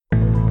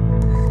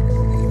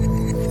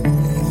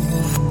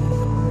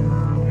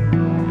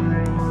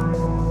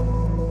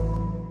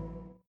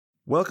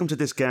Welcome to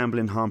this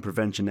Gambling Harm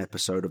Prevention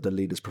episode of the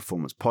Leaders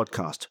Performance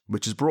Podcast,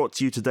 which is brought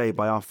to you today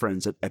by our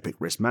friends at Epic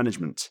Risk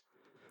Management.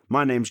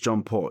 My name's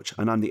John Porch,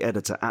 and I'm the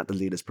editor at the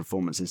Leaders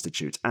Performance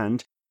Institute,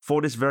 and for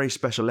this very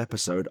special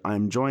episode, I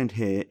am joined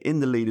here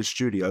in the Leaders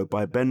studio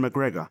by Ben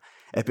McGregor,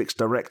 Epic's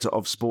Director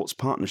of Sports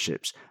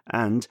Partnerships,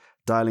 and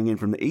dialing in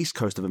from the East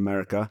Coast of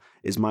America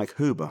is Mike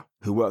Huber,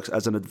 who works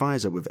as an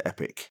advisor with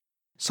Epic.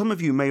 Some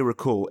of you may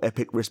recall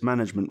Epic Risk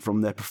Management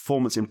from their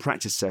Performance in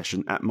Practice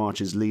session at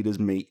March's Leaders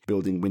Meet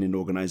Building Winning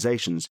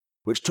Organizations,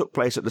 which took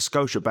place at the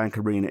Scotiabank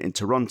Arena in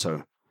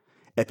Toronto.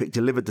 Epic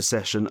delivered the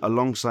session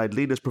alongside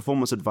Leaders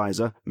Performance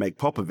Advisor Meg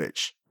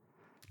Popovich.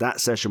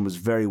 That session was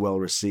very well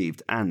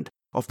received, and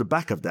off the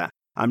back of that,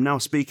 I'm now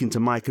speaking to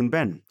Mike and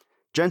Ben.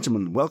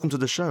 Gentlemen, welcome to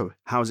the show.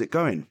 How's it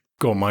going?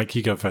 Go on, Mike,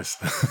 you go first.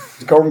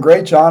 It's going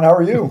great, John. How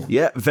are you?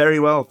 Yeah,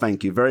 very well,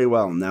 thank you. Very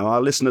well. Now, our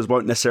listeners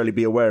won't necessarily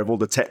be aware of all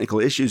the technical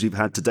issues we've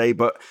had today,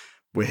 but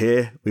we're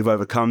here, we've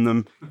overcome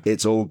them,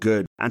 it's all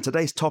good. And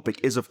today's topic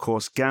is, of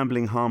course,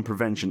 gambling harm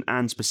prevention,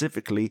 and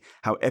specifically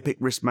how Epic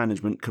Risk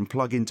Management can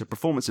plug into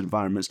performance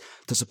environments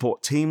to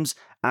support teams,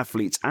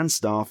 athletes, and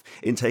staff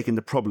in taking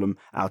the problem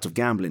out of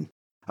gambling.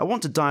 I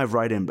want to dive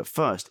right in, but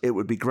first, it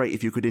would be great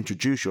if you could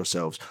introduce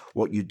yourselves,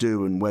 what you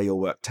do and where your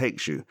work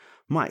takes you.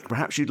 Mike,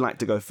 perhaps you'd like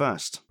to go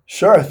first.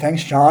 Sure.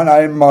 Thanks, John.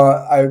 I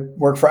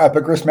work for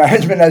Epic Risk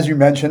Management, as you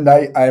mentioned.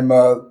 I'm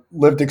a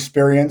lived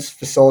experience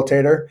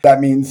facilitator. That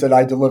means that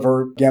I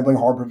deliver gambling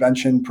harm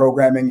prevention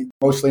programming,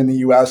 mostly in the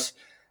U.S.,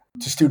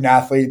 to student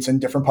athletes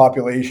and different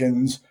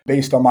populations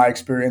based on my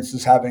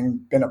experiences having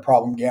been a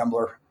problem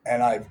gambler.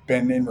 And I've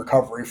been in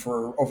recovery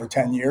for over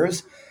 10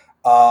 years.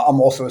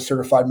 I'm also a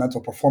certified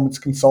mental performance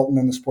consultant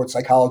in the sports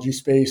psychology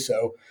space.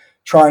 So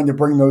trying to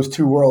bring those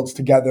two worlds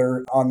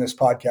together on this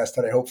podcast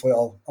today. Hopefully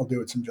I'll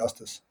do it some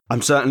justice.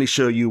 I'm certainly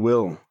sure you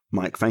will.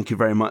 Mike, thank you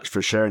very much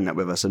for sharing that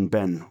with us. And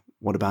Ben,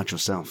 what about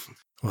yourself?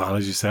 Well,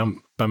 as you say,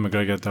 I'm Ben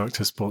McGregor,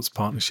 Director of Sports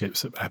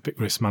Partnerships at Epic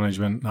Risk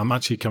Management. I'm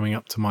actually coming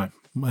up to my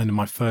end of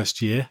my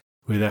first year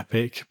with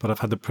Epic, but I've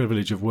had the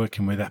privilege of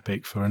working with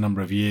Epic for a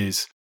number of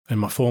years. In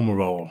my former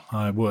role,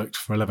 I worked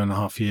for 11 and a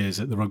half years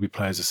at the Rugby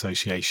Players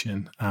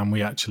Association, and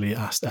we actually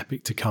asked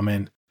Epic to come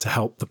in to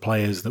help the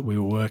players that we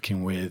were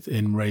working with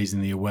in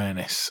raising the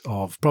awareness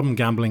of problem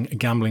gambling,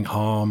 gambling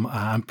harm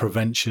and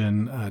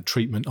prevention,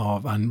 treatment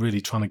of, and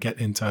really trying to get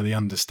into the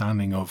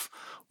understanding of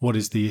what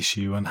is the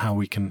issue and how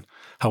we can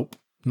help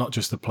not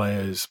just the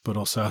players, but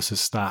also us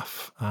as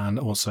staff, and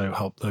also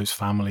help those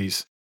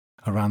families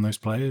around those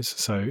players.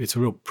 So it's a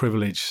real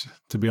privilege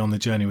to be on the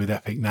journey with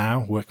Epic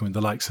now, working with the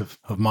likes of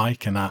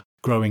Mike and our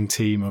growing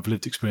team of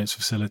lived experience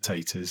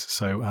facilitators.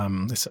 So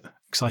it's an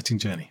exciting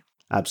journey.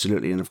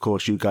 Absolutely. And of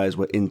course, you guys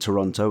were in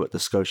Toronto at the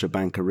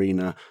Scotiabank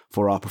Arena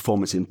for our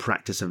Performance in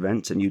Practice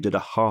event, and you did a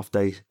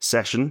half-day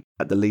session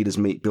at the Leaders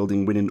Meet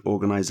Building Winning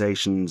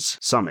Organizations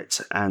Summit.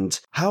 And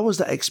how was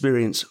that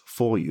experience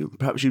for you?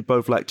 Perhaps you'd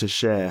both like to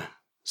share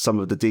some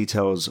of the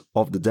details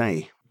of the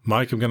day.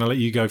 Mike, I'm going to let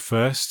you go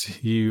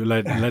first. You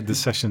led the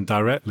session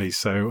directly,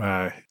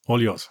 so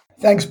all yours.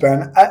 Thanks,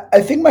 Ben.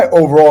 I think my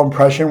overall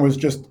impression was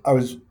just I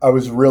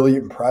was really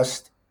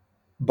impressed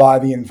by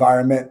the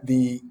environment,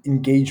 the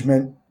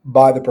engagement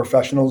by the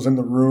professionals in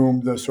the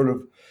room, the sort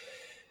of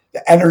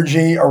the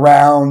energy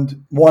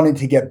around wanting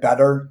to get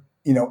better,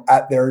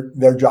 at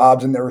their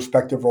jobs and their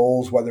respective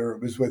roles, whether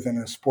it was within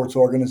a sports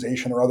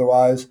organization or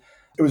otherwise.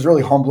 It was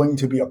really humbling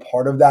to be a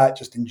part of that,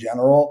 just in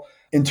general.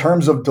 In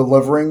terms of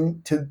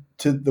delivering to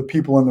the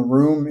people in the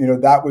room,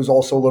 that was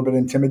also a little bit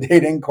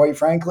intimidating, quite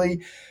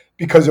frankly,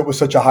 because it was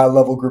such a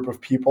high-level group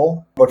of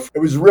people. But it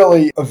was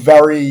really a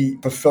very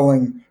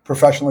fulfilling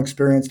professional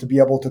experience to be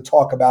able to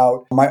talk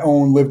about my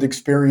own lived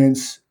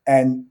experience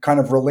and kind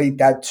of relate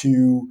that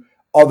to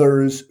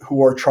others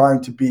who are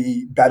trying to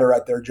be better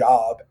at their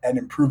job and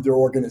improve their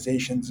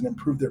organizations and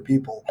improve their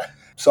people.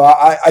 So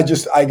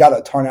I got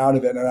a ton out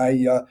of it, and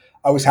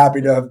I was happy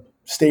to have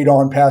stayed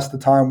on past the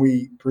time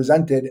we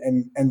presented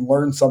and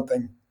learned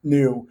something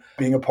new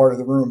being a part of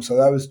the room.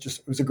 So it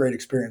was a great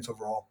experience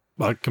overall.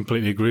 I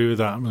completely agree with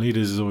that.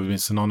 Leaders has always been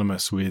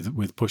synonymous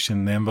with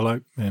pushing the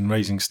envelope and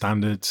raising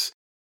standards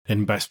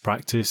in best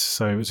practice.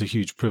 So it was a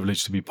huge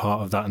privilege to be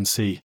part of that and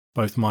see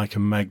both Mike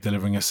and Meg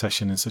delivering a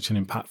session in such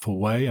an impactful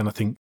way. And I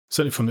think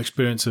certainly from the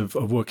experience of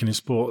working in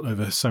sport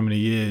over so many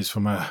years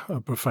from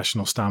a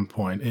professional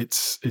standpoint,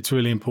 it's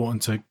really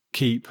important to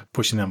keep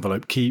pushing the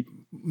envelope, keep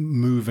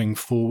moving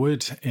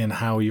forward in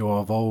how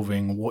you're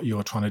evolving, what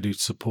you're trying to do to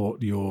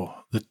support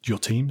your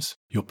teams,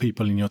 your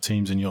people in your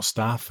teams and your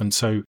staff. And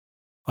so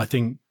I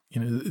think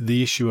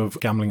the issue of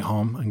gambling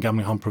harm and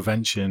gambling harm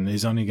prevention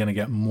is only going to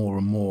get more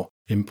and more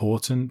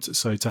important.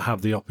 So to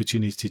have the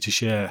opportunity to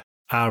share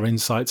our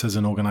insights as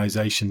an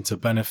organization to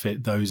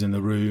benefit those in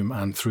the room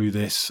and through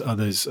this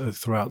others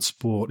throughout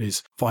sport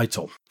is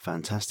vital.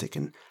 Fantastic.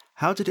 And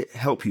how did it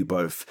help you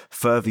both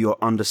further your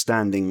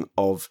understanding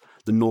of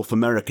the North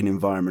American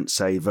environment,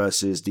 say,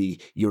 versus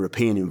the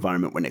European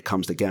environment when it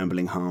comes to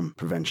gambling harm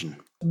prevention?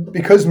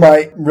 Because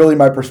my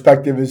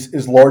perspective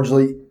is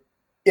largely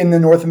in the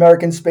North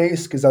American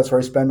space because that's where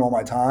I spend all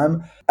my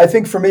time. I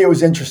think for me, it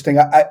was interesting.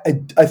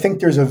 I think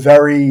there's a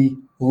very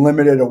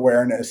limited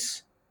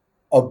awareness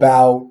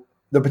about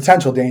the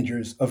potential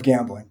dangers of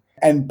gambling,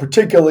 and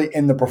particularly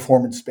in the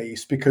performance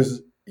space,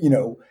 because,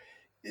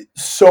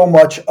 so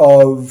much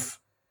of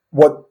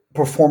what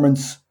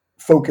performance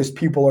focused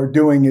people are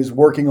doing is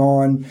working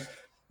on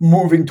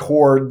moving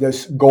toward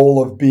this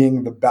goal of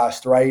being the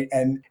best, right?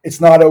 And it's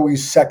not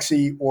always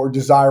sexy or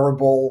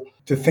desirable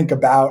to think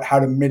about how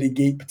to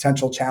mitigate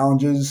potential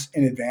challenges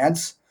in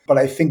advance. But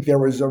I think there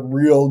was a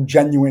real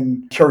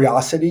genuine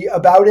curiosity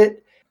about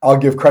it. I'll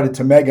give credit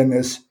to Meg in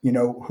this,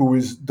 who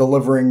was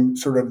delivering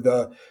sort of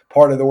the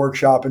part of the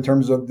workshop in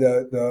terms of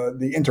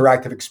the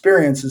interactive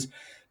experiences.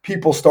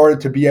 People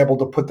started to be able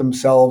to put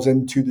themselves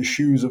into the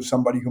shoes of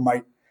somebody who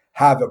might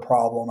have a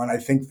problem. And I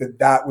think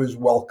that was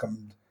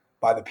welcomed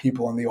by the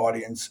people in the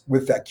audience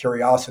with that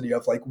curiosity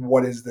of like,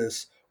 what is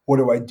this? What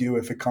do I do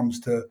if it comes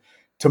to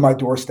my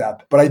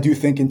doorstep? But I do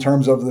think in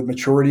terms of the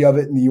maturity of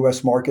it in the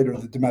US market or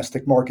the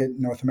domestic market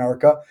in North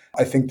America,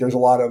 I think there's a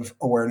lot of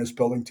awareness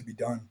building to be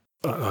done.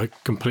 I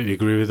completely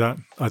agree with that.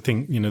 I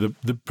think,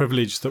 the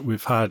privilege that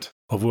we've had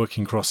of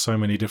working across so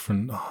many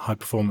different high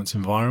performance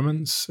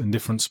environments in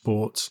different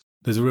sports,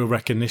 there's a real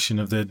recognition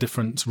of the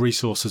different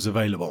resources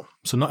available.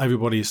 So not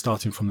everybody is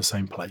starting from the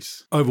same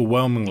place.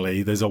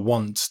 Overwhelmingly, there's a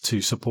want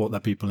to support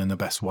their people in the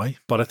best way.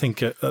 But I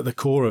think at the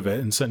core of it,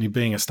 and certainly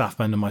being a staff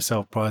member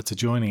myself prior to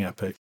joining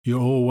Epic, you're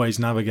always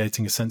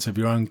navigating a sense of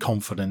your own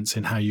confidence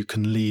in how you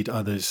can lead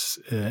others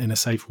in a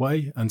safe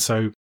way. And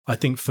so I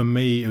think for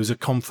me, it was a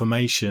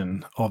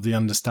confirmation of the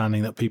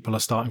understanding that people are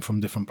starting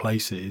from different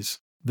places.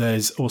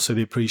 There's also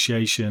the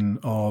appreciation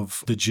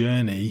of the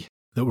journey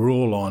that we're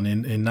all on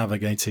in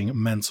navigating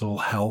mental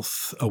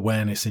health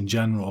awareness in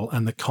general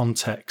and the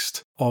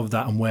context of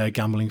that and where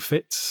gambling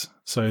fits.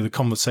 So the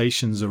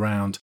conversations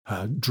around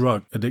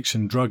drug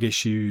addiction, drug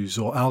issues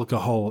or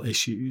alcohol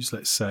issues,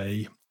 let's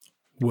say,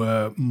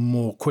 were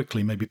more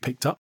quickly maybe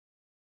picked up.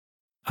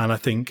 And I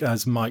think,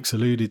 as Mike's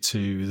alluded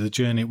to, the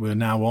journey we're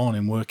now on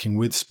in working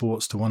with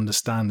sports to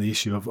understand the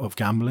issue of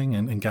gambling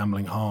and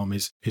gambling harm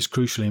is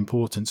crucially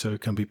important, so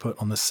it can be put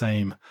on the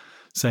same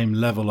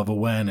level of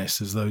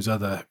awareness as those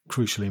other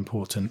crucially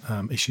important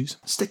issues.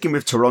 Sticking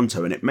with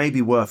Toronto, and it may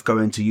be worth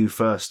going to you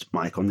first,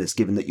 Mike, on this,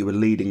 given that you were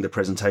leading the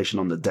presentation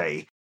on the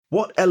day.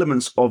 What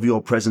elements of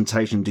your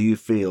presentation do you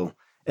feel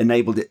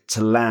enabled it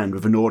to land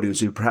with an audience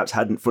who perhaps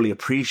hadn't fully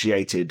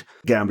appreciated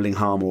gambling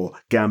harm or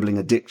gambling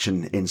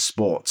addiction in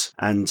sport,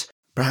 and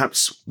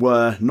perhaps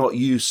were not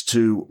used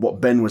to what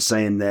Ben was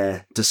saying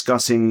there,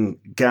 discussing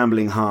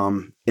gambling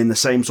harm in the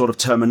same sort of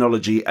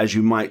terminology as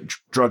you might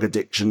drug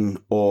addiction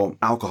or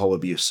alcohol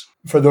abuse?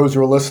 For those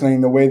who are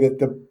listening, the way that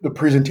the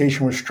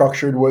presentation was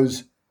structured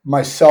was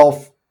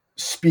myself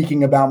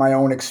speaking about my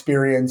own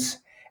experience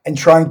and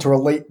trying to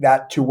relate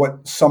that to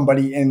what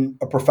somebody in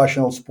a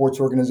professional sports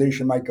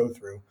organization might go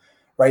through,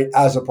 right,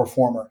 as a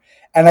performer.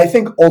 And I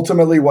think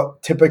ultimately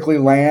what typically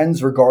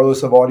lands,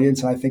 regardless of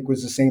audience, and I think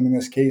was the same in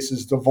this case,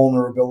 is the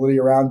vulnerability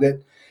around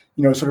it.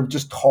 Sort of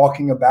just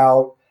talking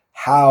about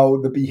how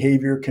the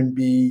behavior can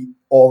be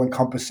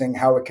all-encompassing,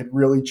 how it could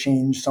really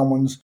change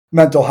someone's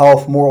mental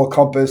health, moral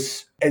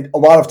compass. And a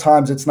lot of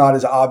times it's not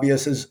as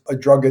obvious as a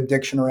drug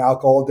addiction or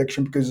alcohol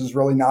addiction because there's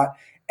really not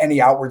any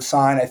outward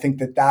sign. I think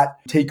that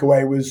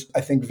takeaway was,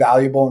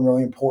 valuable and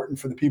really important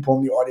for the people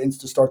in the audience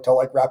to start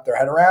to wrap their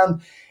head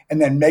around.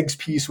 And then Meg's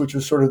piece, which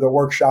was sort of the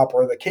workshop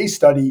or the case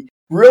study,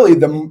 really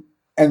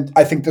and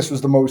I think this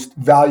was the most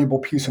valuable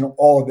piece in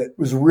all of it,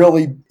 was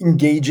really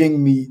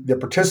engaging the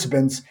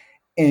participants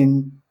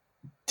in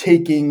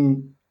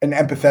taking an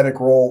empathetic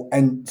role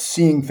and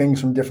seeing things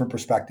from different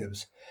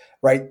perspectives,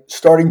 right?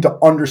 Starting to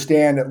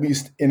understand, at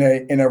least in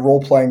a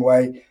role-playing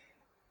way,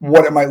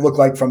 what it might look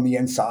like from the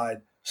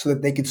inside, so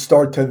that they could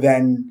start to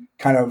then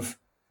kind of,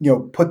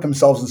 put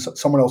themselves in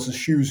someone else's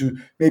shoes, who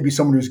maybe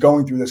someone who's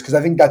going through this. Because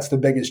I think that's the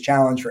biggest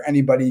challenge for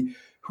anybody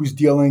who's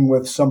dealing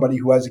with somebody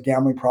who has a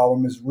gambling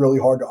problem, is really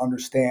hard to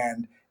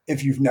understand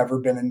if you've never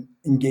been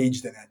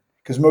engaged in it.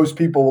 Because most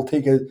people will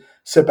take a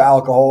sip of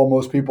alcohol.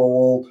 Most people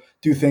will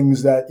do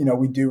things that,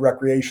 we do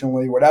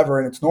recreationally, whatever,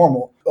 and it's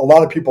normal. A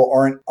lot of people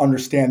aren't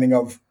understanding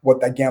of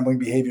what that gambling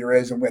behavior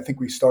is. And I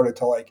think we started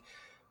to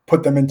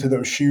put them into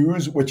those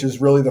shoes, which is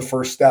really the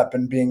first step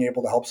in being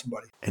able to help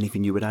somebody.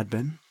 Anything you would add,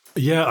 Ben?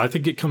 Yeah, I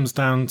think it comes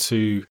down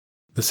to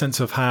the sense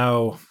of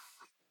how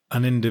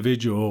an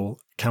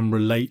individual can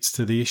relate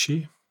to the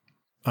issue.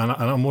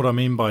 And what I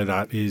mean by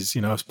that is,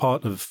 as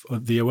part of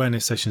the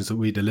awareness sessions that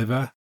we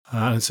deliver,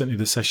 and certainly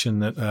the session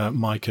that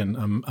Mike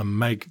and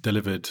Meg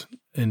delivered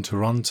in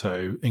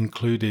Toronto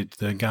included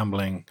the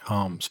gambling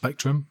harm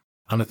spectrum.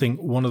 And I think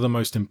one of the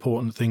most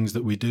important things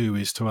that we do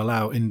is to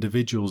allow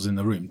individuals in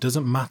the room,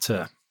 doesn't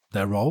matter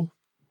their role,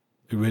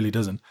 it really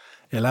doesn't.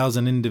 It allows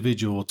an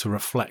individual to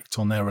reflect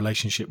on their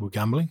relationship with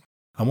gambling.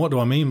 And what do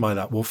I mean by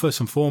that? Well, first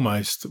and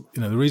foremost,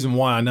 the reason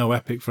why I know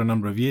Epic for a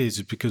number of years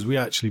is because we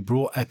actually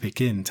brought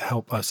Epic in to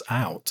help us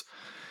out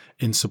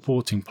in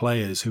supporting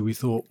players who we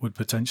thought would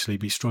potentially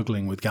be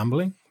struggling with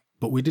gambling.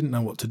 but we didn't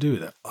know what to do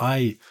with it.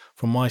 I,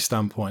 from my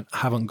standpoint,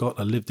 haven't got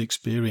a lived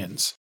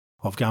experience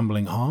of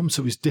gambling harm,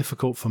 so it was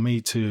difficult for me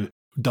to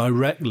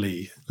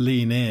directly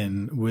lean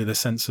in with a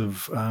sense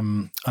of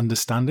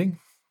understanding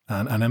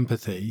and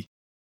empathy.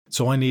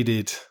 So I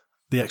needed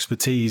the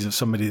expertise of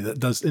somebody that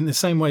does, in the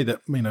same way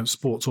that,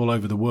 sports all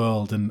over the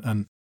world,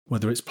 and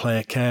whether it's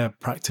player care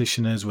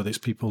practitioners, whether it's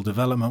people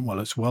development,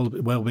 whether it's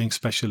well-being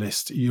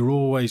specialists, you're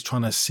always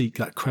trying to seek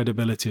that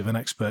credibility of an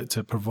expert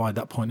to provide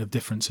that point of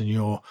difference in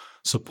your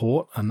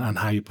support and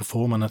how you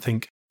perform. And I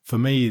think for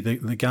me,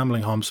 the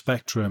gambling harm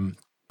spectrum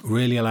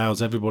really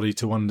allows everybody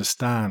to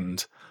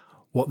understand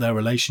what their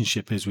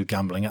relationship is with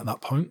gambling at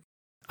that point.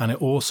 And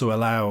it also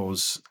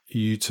allows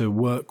you to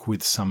work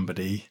with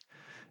somebody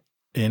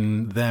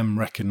in them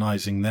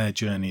recognizing their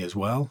journey as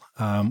well,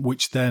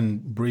 which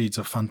then breeds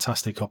a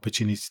fantastic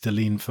opportunity to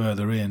lean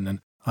further in and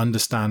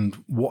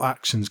understand what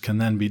actions can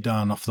then be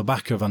done off the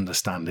back of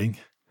understanding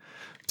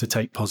to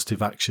take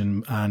positive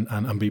action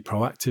and be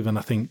proactive. And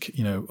I think,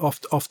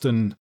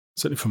 often,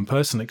 certainly from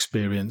personal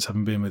experience,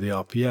 having been with the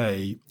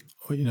RPA,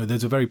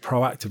 there's a very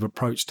proactive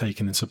approach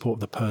taken in support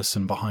of the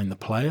person behind the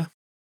player.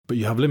 But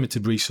you have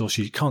limited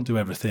resources, you can't do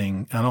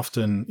everything. And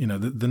often,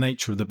 the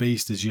nature of the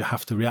beast is you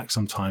have to react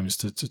sometimes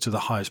to the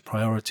highest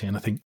priority. And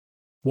I think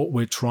what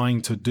we're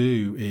trying to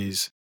do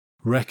is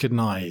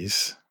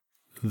recognize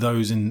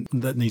those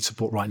that need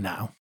support right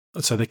now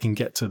so they can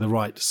get to the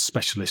right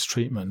specialist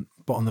treatment.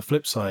 But on the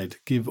flip side,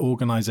 give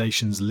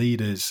organizations,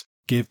 leaders,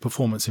 give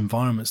performance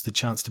environments the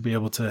chance to be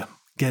able to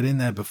get in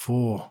there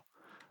before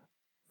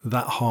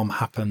that harm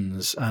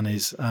happens and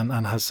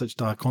has such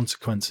dire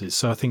consequences.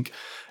 So I think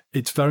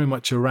it's very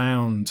much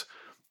around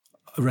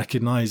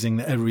recognizing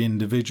that every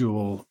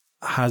individual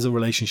has a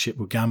relationship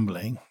with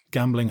gambling.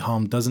 Gambling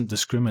harm doesn't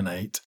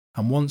discriminate.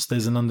 And once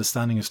there's an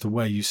understanding as to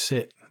where you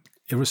sit,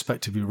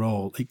 irrespective of your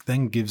role, it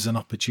then gives an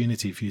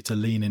opportunity for you to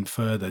lean in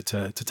further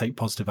to take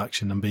positive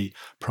action and be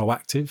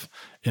proactive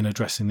in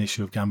addressing the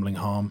issue of gambling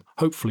harm,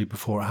 hopefully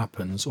before it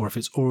happens, or if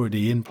it's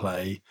already in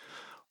play,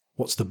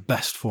 what's the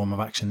best form of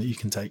action that you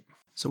can take?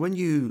 So when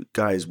you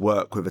guys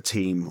work with a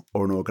team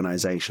or an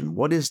organization,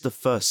 what is the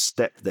first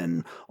step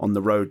then on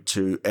the road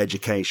to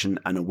education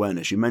and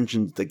awareness? You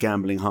mentioned the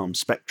gambling harm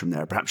spectrum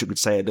there. Perhaps you could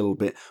say a little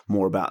bit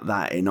more about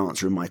that in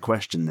answering my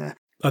question there.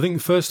 I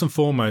think first and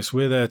foremost,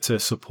 we're there to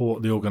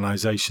support the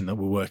organization that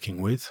we're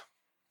working with.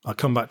 I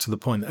come back to the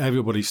point that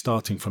everybody's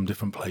starting from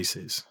different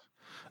places.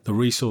 The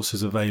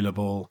resources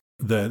available,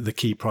 the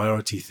key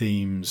priority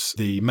themes,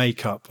 the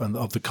makeup and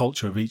of the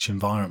culture of each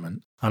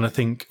environment. And I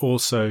think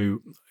also,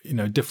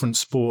 different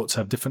sports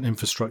have different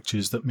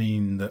infrastructures that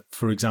mean that,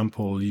 for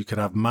example, you could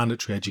have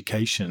mandatory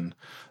education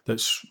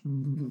that's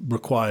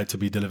required to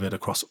be delivered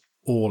across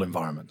all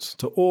environments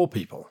to all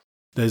people.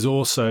 There's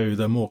also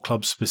the more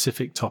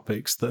club-specific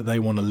topics that they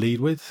want to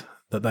lead with,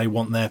 that they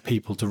want their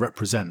people to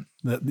represent,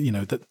 that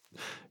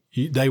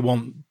they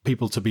want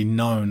people to be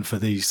known for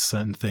these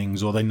certain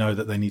things, or they know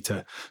that they need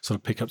to sort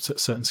of pick up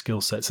certain skill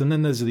sets. And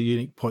then there's the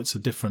unique points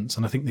of difference.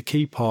 And I think the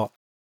key part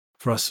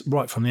for us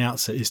right from the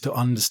outset is to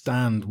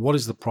understand what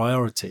is the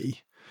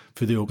priority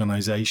for the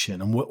organization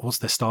and what's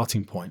their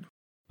starting point.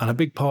 And a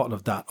big part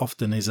of that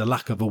often is a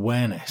lack of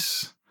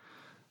awareness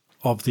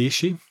of the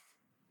issue.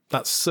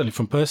 That's certainly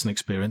from personal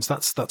experience.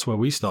 That's where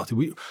we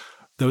started.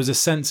 There was a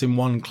sense in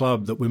one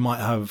club that we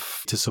might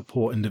have to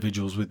support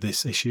individuals with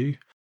this issue.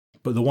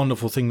 But the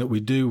wonderful thing that we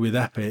do with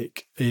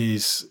Epic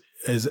is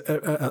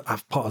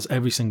part of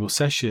every single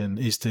session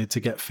is to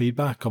get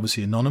feedback,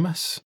 obviously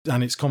anonymous,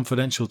 and it's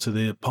confidential to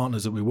the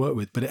partners that we work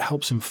with, but it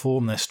helps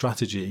inform their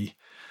strategy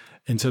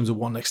in terms of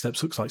what next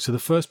steps looks like. So the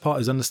first part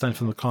is understanding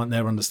from the client,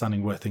 their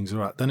understanding where things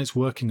are at. Then it's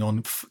working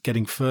on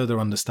getting further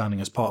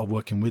understanding as part of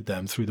working with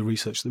them through the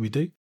research that we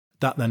do.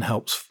 That then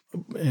helps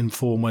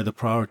inform where the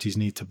priorities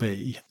need to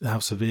be, how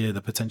severe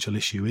the potential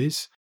issue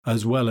is,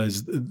 as well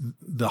as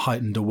the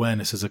heightened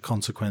awareness as a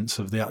consequence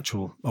of the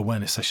actual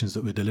awareness sessions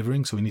that we're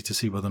delivering. So we need to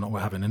see whether or not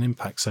we're having an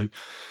impact. So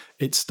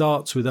it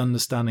starts with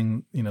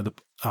understanding,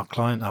 our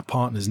client, our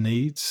partner's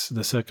needs,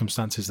 the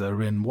circumstances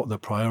they're in, what their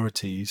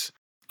priorities,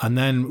 and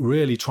then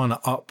really trying to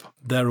up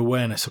their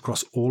awareness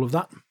across all of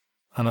that.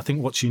 And I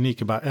think what's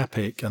unique about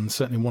Epic, and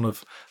certainly one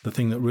of the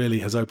things that really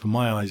has opened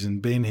my eyes in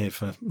being here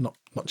for not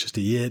just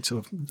a year,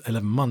 sort of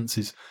 11 months,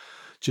 is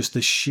just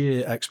the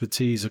sheer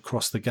expertise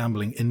across the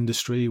gambling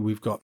industry. We've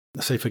got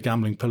a safer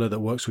gambling pillar that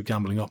works with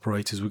gambling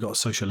operators. We've got a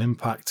social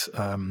impact,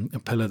 a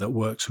pillar that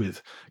works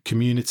with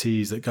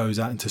communities, that goes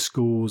out into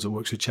schools, that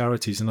works with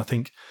charities. And I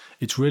think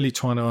it's really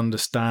trying to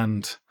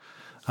understand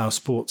our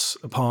sports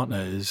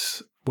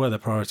partners, where their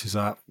priorities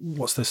are,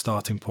 what's their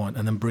starting point,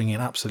 and then bringing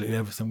absolutely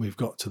everything we've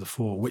got to the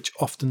fore, which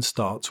often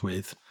starts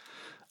with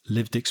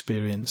lived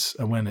experience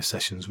awareness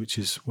sessions, which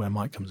is where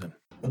Mike comes in.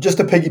 Just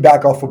to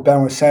piggyback off what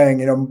Ben was saying,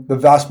 the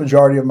vast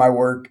majority of my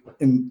work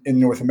in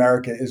North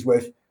America is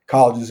with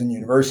colleges and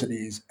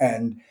universities.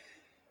 And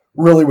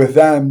really with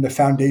them, the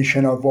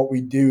foundation of what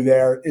we do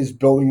there is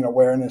building an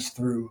awareness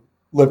through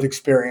lived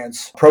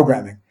experience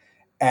programming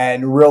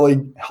and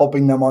really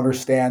helping them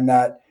understand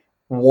that,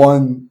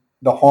 one,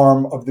 the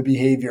harm of the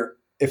behavior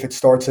if it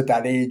starts at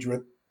that age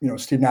with,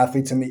 student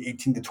athletes in the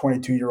 18 to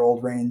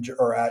 22-year-old range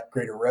are at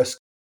greater risk.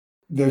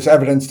 There's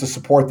evidence to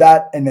support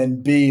that. And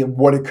then B,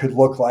 what it could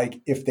look like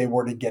if they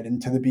were to get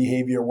into the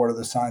behavior, what are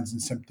the signs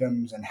and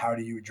symptoms and how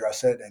do you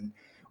address it and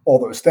all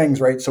those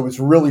things, right? So it's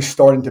really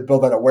starting to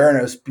build that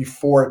awareness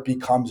before it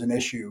becomes an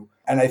issue.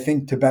 And I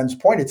think to Ben's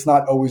point, it's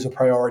not always a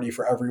priority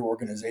for every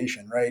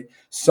organization, right?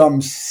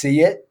 Some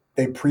see it,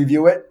 they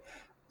preview it.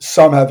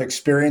 Some have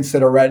experienced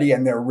it already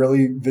and they're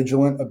really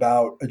vigilant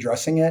about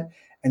addressing it.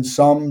 And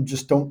some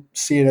just don't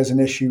see it as an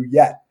issue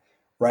yet,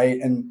 right?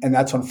 And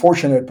that's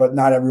unfortunate, but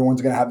not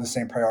everyone's going to have the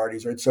same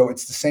priorities, right? So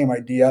it's the same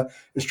idea,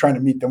 is trying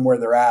to meet them where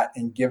they're at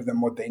and give them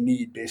what they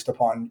need based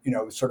upon,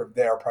 sort of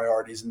their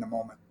priorities in the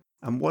moment.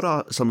 And what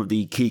are some of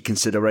the key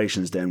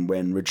considerations then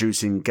when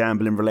reducing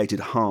gambling-related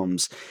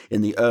harms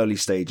in the early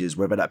stages,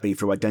 whether that be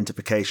through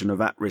identification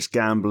of at-risk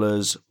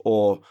gamblers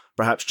or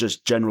perhaps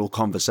just general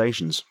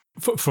conversations?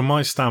 From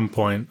my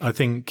standpoint, I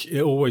think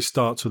it always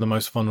starts with the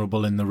most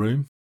vulnerable in the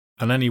room.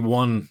 And any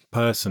one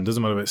person,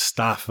 doesn't matter if it's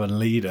staff and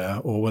leader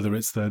or whether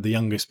it's the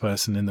youngest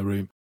person in the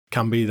room,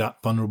 can be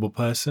that vulnerable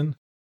person.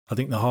 I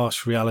think the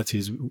harsh reality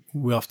is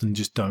we often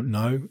just don't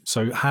know.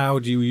 So how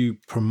do you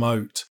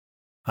promote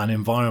an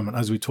environment,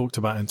 as we talked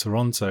about in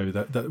Toronto,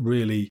 that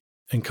really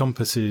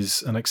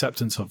encompasses an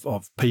acceptance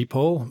of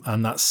people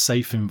and that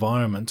safe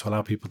environment to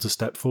allow people to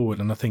step forward?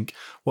 And I think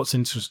what's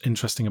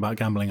interesting about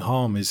gambling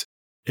harm is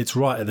it's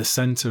right at the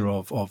center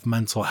of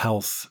mental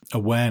health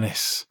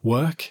awareness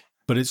work,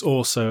 but it's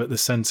also at the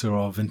center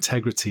of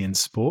integrity in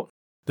sport.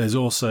 It's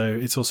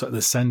also at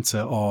the center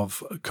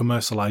of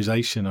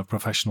commercialization of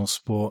professional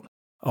sport,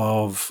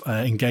 of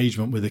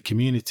engagement with the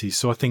community.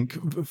 So I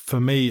think for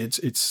me,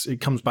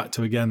 it comes back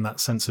to, again, that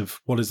sense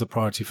of what is the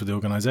priority for the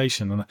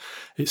organization. And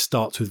it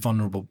starts with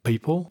vulnerable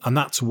people. And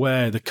that's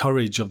where the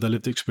courage of the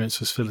lived experience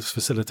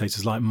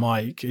facilitators like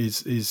Mike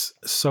is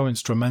so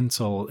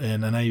instrumental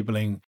in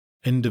enabling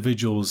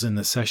individuals in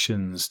the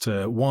sessions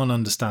to, one,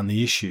 understand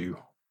the issue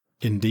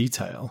in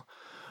detail,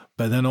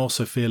 but then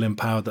also feel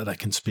empowered that they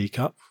can speak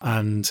up.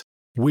 And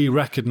we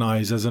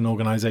recognize as an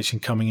organization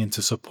coming in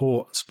to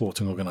support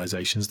sporting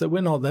organizations that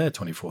we're not there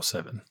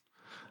 24/7,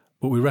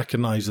 but we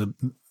recognize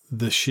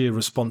the sheer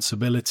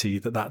responsibility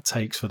that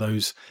takes for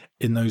those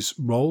in those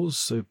roles.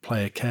 So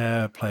player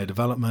care, player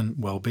development,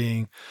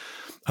 well-being.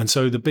 And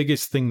so the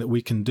biggest thing that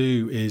we can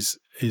do is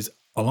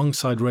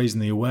alongside raising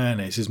the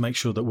awareness, is make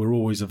sure that we're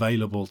always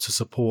available to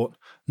support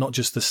not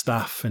just the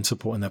staff in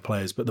supporting their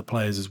players, but the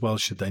players as well,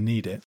 should they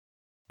need it,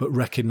 but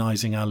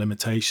recognizing our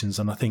limitations.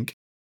 And I think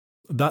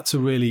that's a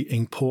really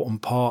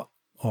important part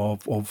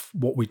of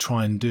what we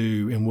try and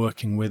do in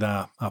working with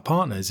our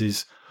partners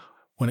is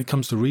when it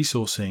comes to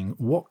resourcing,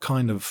 what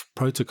kind of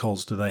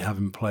protocols do they have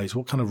in place?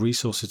 What kind of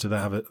resources do they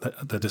have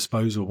at their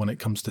disposal when it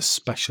comes to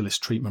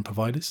specialist treatment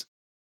providers?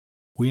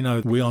 We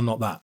know we are not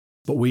that,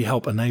 but we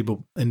help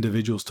enable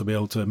individuals to be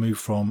able to move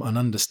from an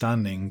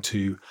understanding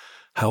to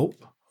help,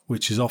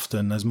 which is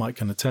often, as Mike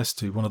can attest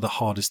to, one of the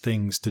hardest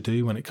things to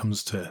do when it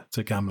comes to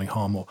gambling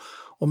harm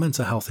or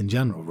mental health in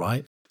general,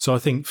 right? So I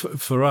think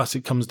for us,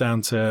 it comes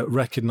down to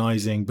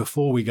recognizing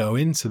before we go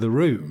into the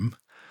room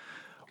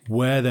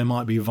where there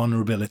might be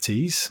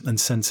vulnerabilities and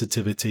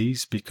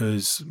sensitivities,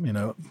 because,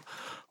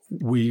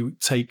 we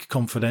take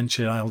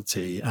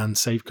confidentiality and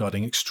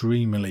safeguarding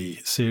extremely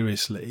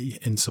seriously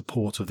in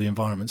support of the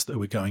environments that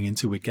we're going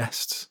into with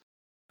guests,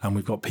 and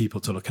we've got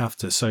people to look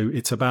after. So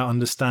it's about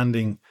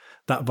understanding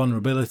that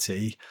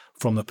vulnerability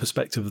from the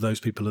perspective of those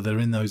people that are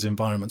in those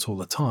environments all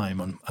the time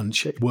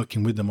and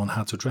working with them on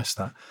how to address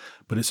that.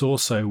 But it's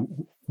also,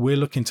 we're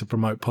looking to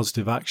promote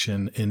positive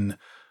action in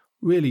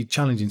really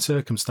challenging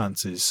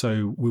circumstances.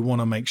 So we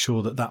want to make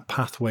sure that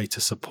pathway to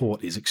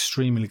support is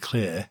extremely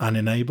clear and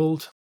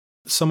enabled.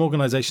 Some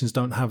organizations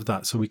don't have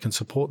that, so we can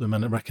support them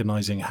in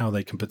recognizing how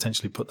they can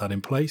potentially put that in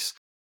place.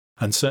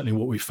 And certainly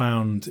what we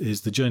found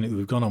is the journey that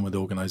we've gone on with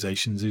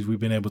organizations is we've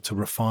been able to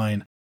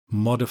refine,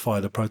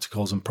 modify the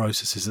protocols and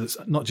processes that's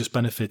not just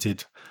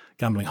benefited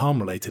gambling harm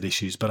related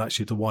issues, but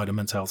actually the wider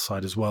mental health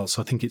side as well.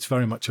 So I think it's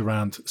very much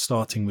around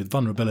starting with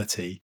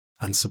vulnerability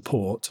and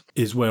support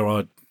is where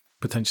I'd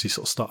potentially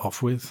sort of start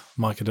off with.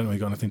 Mike, I don't know if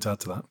you've got anything to add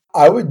to that.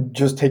 I would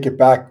just take it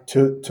back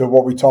to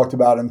what we talked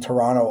about in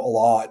Toronto a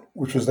lot,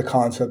 which was the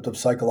concept of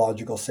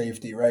psychological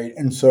safety, right?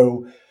 And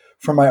so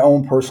from my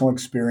own personal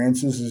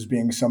experiences as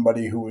being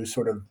somebody who was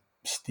sort of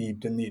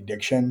steeped in the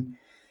addiction,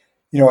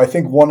 I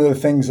think one of the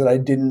things that I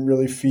didn't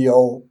really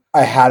feel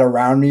I had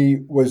around me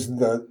was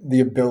the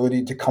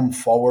ability to come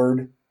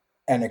forward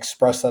and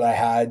express that I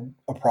had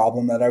a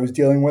problem that I was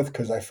dealing with,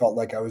 because I felt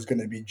like I was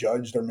going to be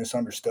judged or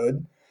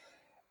misunderstood.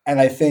 And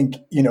I think,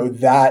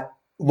 that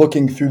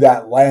looking through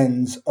that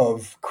lens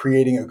of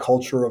creating a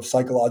culture of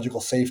psychological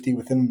safety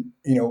within,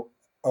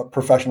 a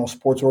professional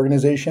sports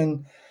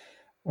organization,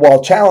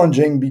 while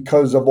challenging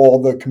because of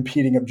all the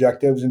competing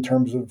objectives in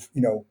terms of,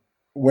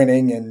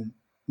 winning and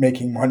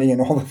making money and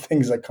all the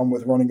things that come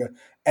with running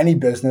any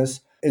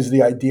business, is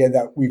the idea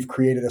that we've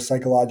created a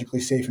psychologically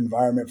safe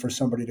environment for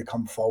somebody to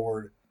come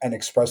forward and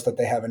express that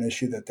they have an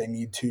issue that they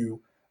need to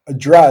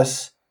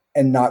address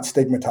and not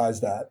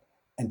stigmatize that,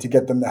 and to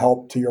get them the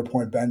help, to your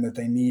point, Ben, that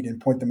they need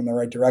and point them in the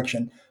right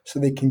direction so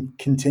they can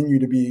continue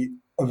to be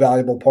a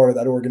valuable part of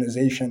that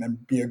organization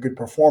and be a good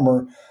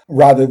performer,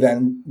 rather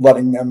than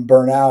letting them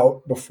burn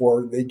out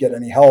before they get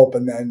any help.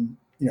 And then,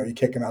 you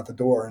kick them out the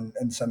door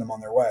and send them on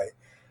their way.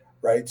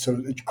 Right.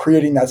 So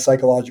creating that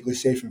psychologically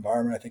safe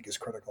environment, I think, is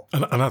critical.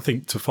 And I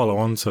think to follow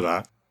on to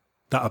that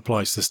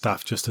applies to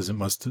staff just as it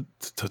must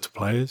to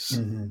players.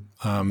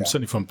 Mm-hmm.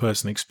 Certainly from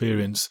personal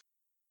experience,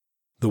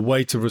 the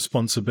weight of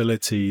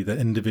responsibility that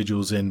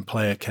individuals in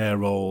player care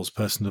roles,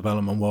 personal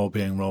development,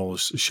 wellbeing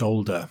roles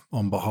shoulder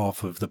on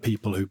behalf of the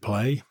people who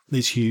play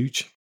is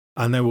huge.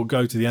 And they will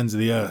go to the ends of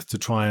the earth to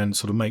try and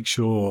sort of make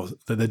sure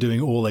that they're doing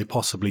all they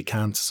possibly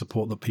can to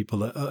support the people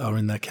that are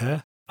in their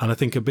care. And I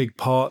think a big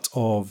part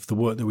of the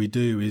work that we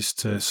do is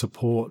to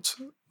support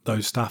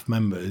those staff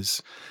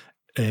members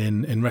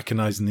in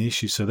recognizing the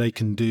issue so they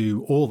can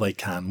do all they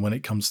can when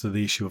it comes to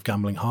the issue of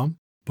gambling harm,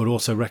 but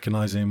also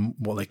recognizing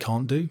what they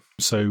can't do.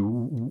 So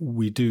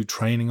we do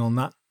training on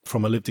that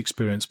from a lived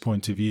experience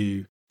point of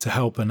view to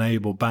help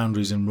enable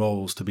boundaries and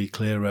roles to be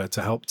clearer,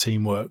 to help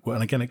teamwork.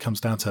 And again, it comes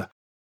down to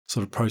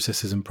sort of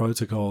processes and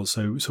protocols.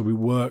 So we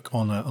work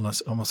on a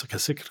almost like a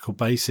cyclical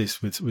basis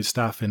with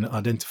staff in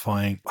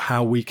identifying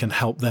how we can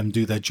help them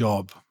do their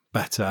job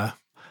better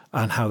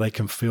and how they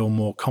can feel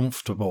more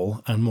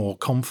comfortable and more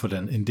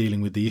confident in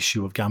dealing with the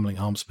issue of gambling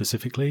harm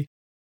specifically.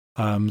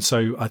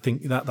 So I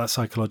think that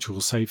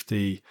psychological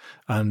safety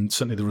and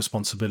certainly the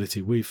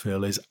responsibility we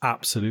feel is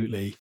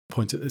absolutely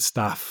pointed at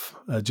staff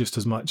just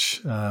as much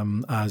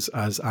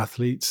as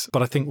athletes.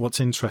 But I think what's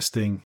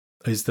interesting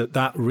is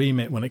that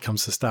remit when it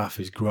comes to staff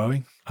is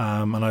growing.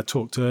 And I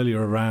talked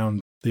earlier around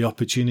the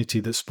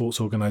opportunity that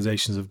sports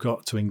organisations have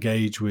got to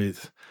engage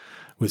with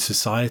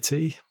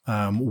society,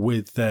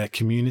 with their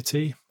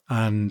community.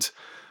 And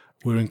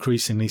we're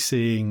increasingly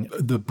seeing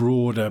the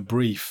broader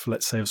brief,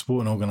 let's say, of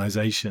sporting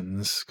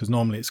organisations, because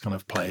normally it's kind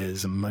of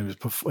players and maybe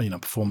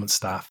performance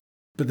staff.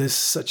 But there's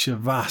such a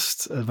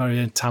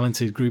very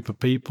talented group of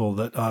people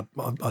that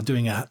are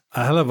doing a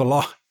hell of a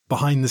lot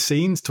behind the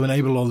scenes to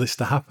enable all this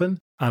to happen.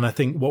 And I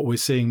think what we're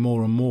seeing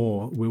more and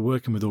more, we're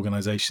working with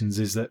organisations,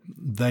 is that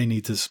they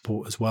need to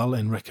support as well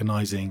in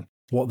recognising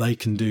what they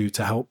can do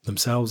to help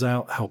themselves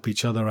out, help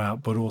each other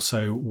out, but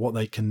also what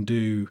they can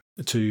do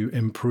to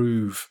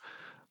improve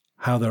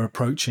how they're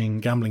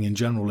approaching gambling in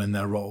general in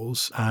their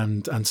roles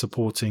and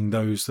supporting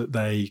those that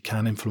they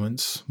can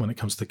influence when it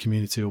comes to the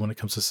community or when it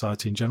comes to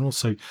society in general.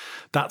 So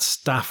that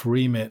staff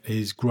remit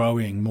is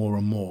growing more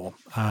and more,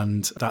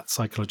 and that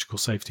psychological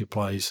safety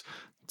applies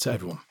to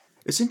everyone.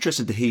 It's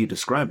interesting to hear you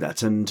describe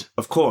that. And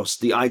of course,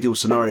 the ideal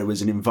scenario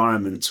is an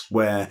environment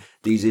where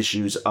these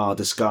issues are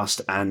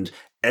discussed and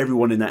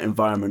everyone in that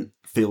environment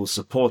feels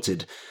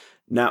supported.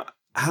 Now,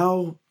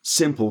 how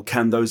simple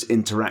can those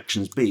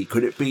interactions be?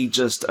 Could it be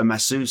just a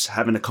masseuse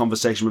having a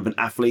conversation with an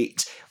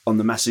athlete on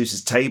the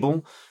masseuse's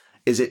table?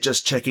 Is it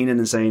just checking in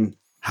and saying,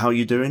 how are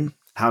you doing?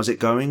 How's it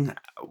going?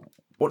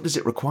 What does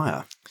it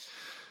require?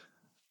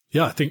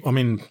 Yeah,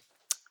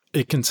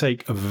 it can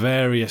take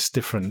various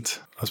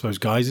different, I suppose,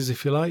 guises,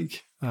 if you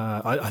like.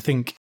 I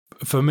think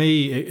for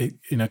me,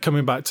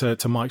 coming back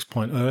to Mike's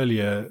point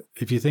earlier,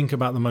 if you think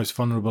about the most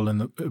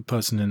vulnerable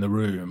person in the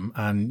room,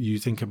 and you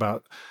think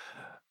about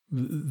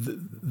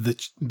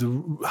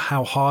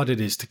how hard it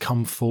is to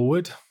come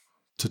forward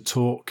to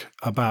talk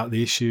about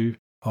the issue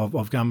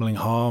of gambling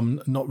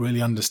harm, not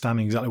really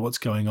understanding exactly what's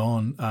going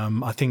on.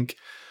 I think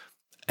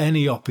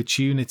any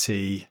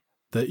opportunity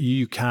that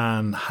you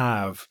can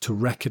have to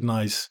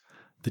recognize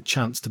the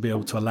chance to be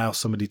able to allow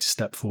somebody to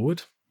step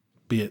forward,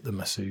 be it the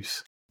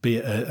masseuse, be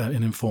it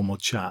an informal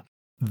chat,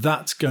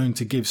 that's going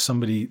to give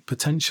somebody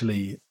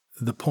potentially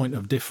the point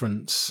of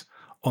difference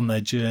on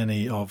their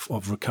journey of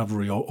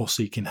recovery or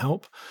seeking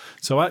help.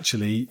 So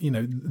actually,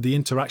 the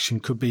interaction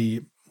could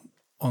be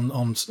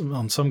on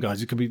some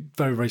guys, it could be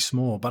very, very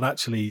small, but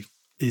actually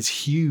is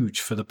huge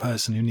for the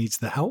person who needs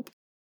the help.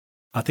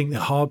 I think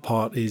the hard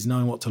part is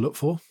knowing what to look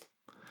for,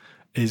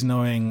 is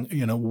knowing,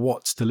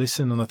 what to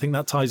listen. And I think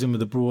that ties in with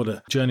the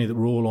broader journey that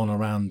we're all on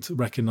around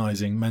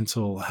recognizing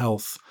mental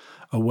health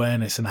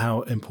awareness and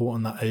how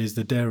important that is,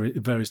 the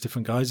various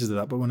different guises of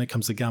that. But when it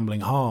comes to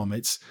gambling harm,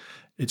 it's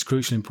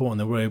crucially important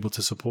that we're able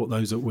to support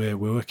those that we're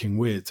working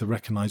with to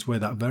recognize where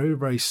that very,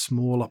 very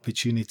small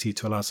opportunity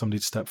to allow somebody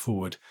to step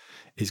forward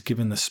is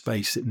given the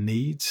space it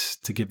needs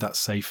to give that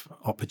safe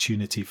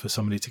opportunity for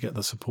somebody to get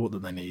the support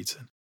that they need.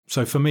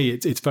 So for me,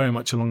 it's very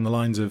much along the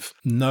lines of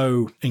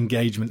no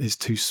engagement is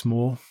too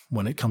small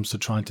when it comes to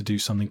trying to do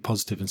something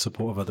positive in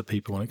support of other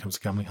people when it comes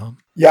to gambling harm.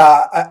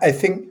 Yeah, I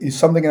think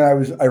something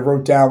that I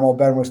wrote down while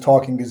Ben was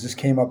talking, because this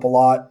came up a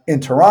lot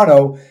in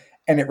Toronto,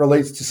 and it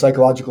relates to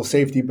psychological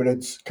safety, but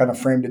it's kind of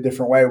framed a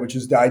different way, which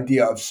is the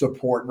idea of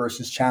support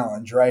versus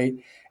challenge, right?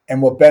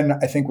 And what Ben,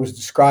 I think, was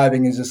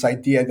describing is this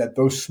idea that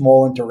those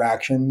small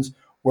interactions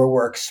where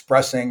we're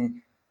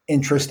expressing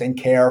interest and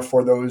care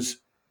for those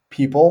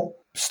people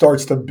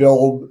starts to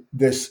build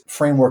this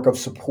framework of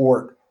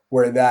support,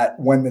 where that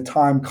when the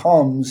time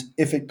comes,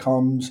 if it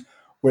comes,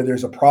 where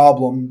there's a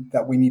problem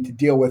that we need to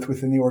deal with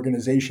within the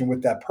organization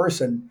with that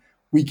person,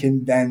 we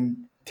can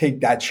then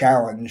take that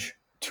challenge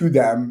to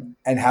them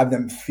and have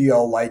them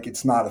feel like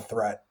it's not a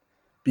threat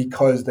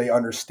because they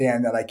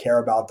understand that I care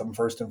about them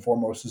first and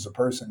foremost as a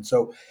person.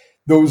 So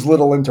those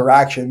little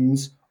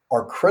interactions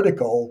are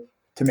critical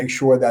to make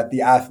sure that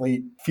the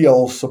athlete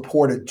feels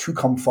supported to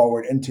come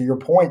forward. And to your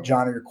point,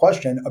 John, or your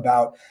question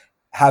about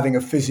having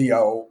a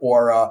physio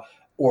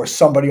or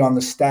somebody on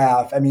the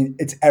staff, I mean,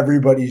 it's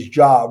everybody's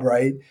job,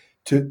 right?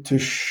 To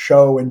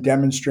show and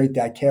demonstrate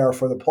that care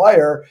for the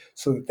player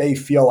so that they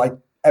feel like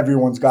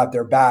everyone's got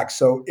their back.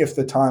 So if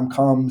the time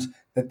comes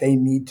that they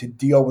need to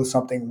deal with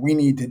something, we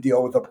need to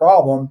deal with a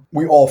problem,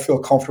 we all feel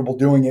comfortable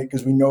doing it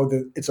because we know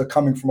that it's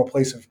coming from a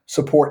place of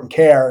support and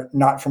care,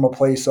 not from a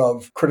place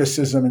of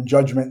criticism and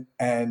judgment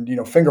and,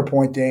 finger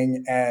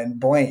pointing and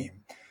blame.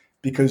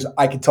 Because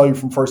I can tell you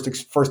from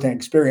firsthand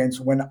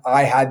experience, when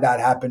I had that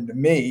happen to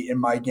me in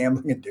my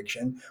gambling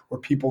addiction, where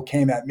people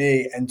came at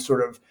me and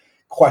sort of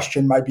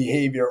questioned my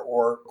behavior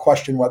or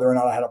questioned whether or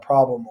not I had a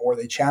problem, or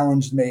they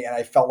challenged me and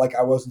I felt like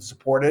I wasn't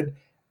supported,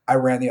 I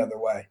ran the other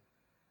way,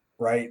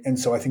 right? And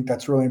so I think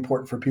that's really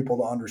important for people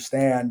to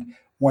understand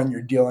when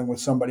you're dealing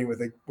with somebody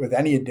with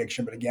any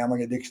addiction, but a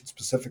gambling addiction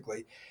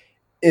specifically.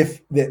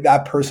 If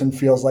that person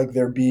feels like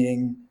they're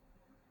being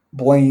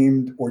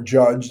blamed or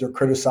judged or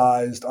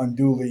criticized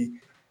unduly,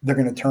 they're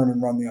going to turn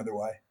and run the other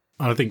way.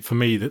 I think for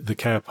me that the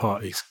care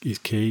part is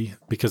key,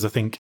 because I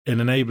think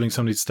in enabling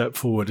somebody to step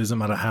forward, it doesn't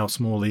matter how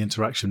small the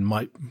interaction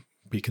might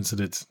be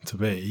considered to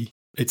be,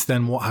 it's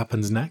then what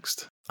happens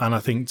next. And I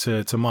think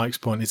to Mike's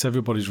point, it's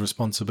everybody's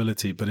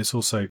responsibility, but it's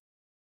also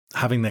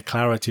having the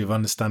clarity of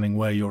understanding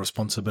where your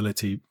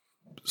responsibility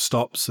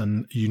stops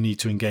and you need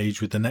to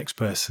engage with the next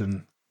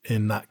person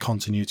in that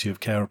continuity of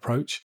care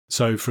approach.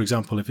 So, for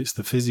example, if it's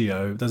the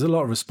physio, there's a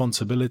lot of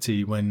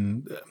responsibility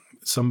when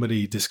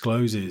somebody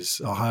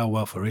discloses a higher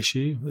welfare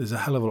issue. There's a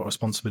hell of a lot of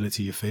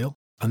responsibility you feel.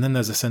 And then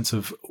there's a sense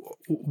of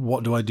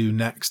what do I do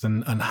next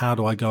and how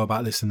do I go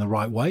about this in the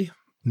right way,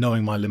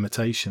 knowing my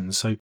limitations.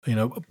 So,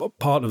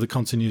 part of the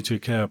continuity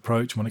of care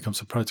approach when it comes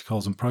to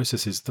protocols and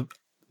processes, the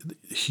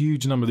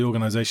huge number of the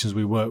organizations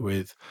we work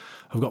with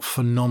have got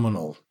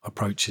phenomenal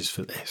approaches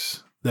for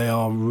this. They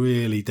are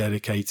really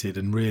dedicated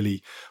and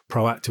really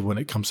proactive when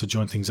it comes to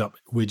join things up.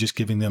 We're just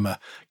giving them a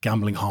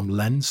gambling harm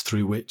lens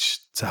through which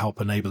to help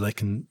enable they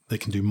can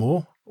do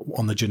more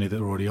on the journey that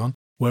they're already on.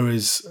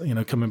 Whereas,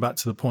 coming back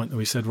to the point that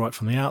we said right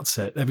from the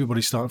outset,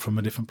 everybody's starting from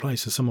a different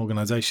place. So some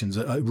organizations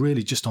are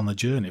really just on the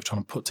journey of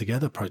trying to put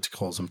together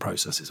protocols and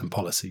processes and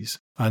policies.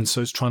 And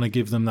so it's trying to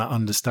give them that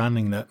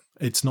understanding that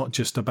it's not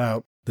just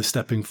about the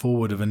stepping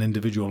forward of an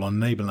individual on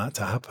enabling that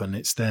to happen.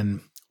 It's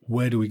then,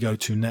 where do we go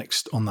to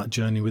next on that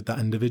journey with that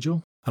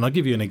individual? And I'll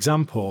give you an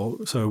example.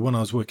 So when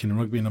I was working in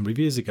rugby a number of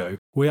years ago,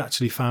 we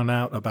actually found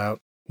out about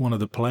one of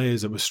the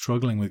players that was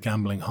struggling with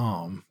gambling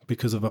harm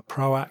because of a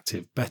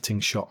proactive betting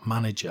shop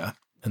manager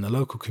in the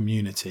local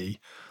community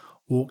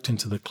walked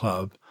into the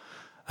club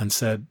and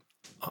said,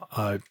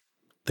 I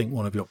think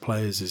one of your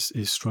players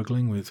is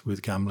struggling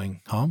with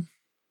gambling harm,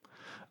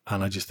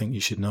 and I just think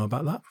you should know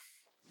about that.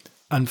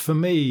 And for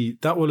me,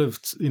 that will have,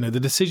 the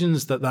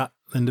decisions that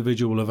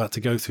individual will have had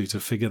to go through to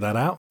figure that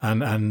out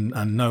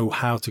and know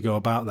how to go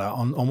about that.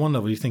 On one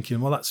level, you're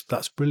thinking, well,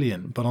 that's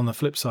brilliant. But on the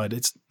flip side,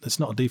 it's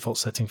not a default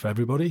setting for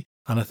everybody.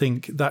 And I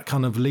think that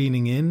kind of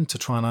leaning in to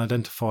try and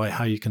identify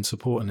how you can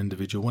support an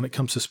individual when it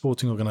comes to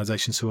sporting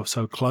organizations who are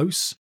so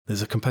close,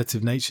 there's a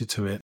competitive nature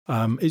to it,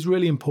 is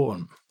really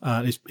important.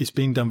 It's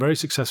being done very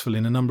successfully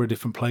in a number of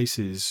different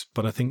places.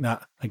 But I think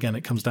that, again,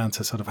 it comes down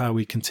to sort of how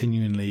we're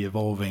continually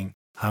evolving,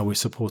 how we're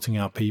supporting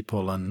our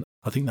people. And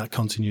I think that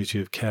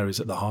continuity of care is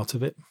at the heart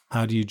of it.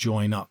 How do you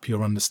join up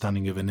your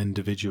understanding of an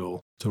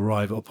individual to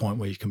arrive at a point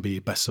where you can be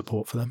best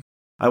support for them?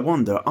 I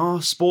wonder,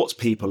 are sports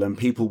people and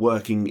people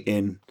working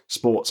in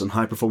sports and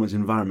high-performance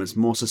environments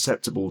more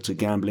susceptible to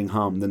gambling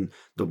harm than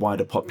the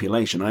wider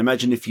population? I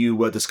imagine if you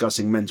were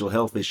discussing mental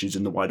health issues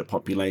in the wider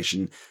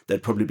population,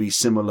 there'd probably be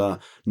similar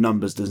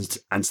numbers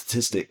and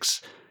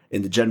statistics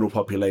in the general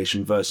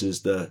population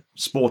versus the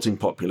sporting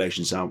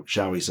population,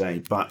 shall we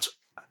say. But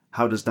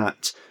how does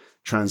that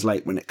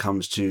translate when it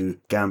comes to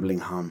gambling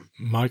harm?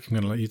 Mike, I'm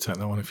going to let you take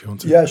that one if you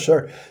want to. Yeah,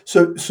 sure.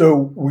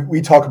 So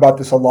we talk about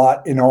this a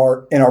lot in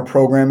our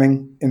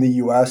programming in the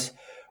U.S.,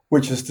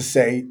 which is to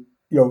say,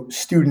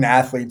 student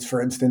athletes,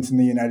 for instance, in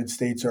the United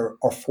States are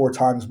 4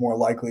 times more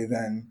likely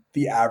than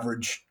the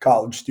average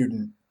college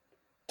student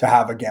to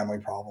have a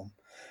gambling problem,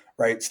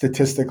 right?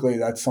 Statistically,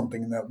 that's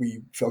something that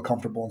we feel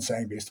comfortable in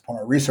saying based upon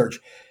our research.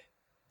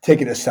 Take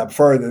it a step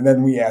further,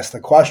 then we ask the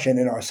question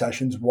in our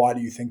sessions, why do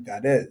you think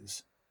that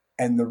is?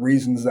 And the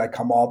reasons that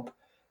come up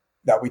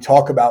that we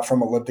talk about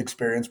from a lived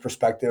experience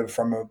perspective,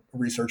 from a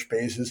research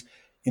basis,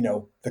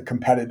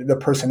 the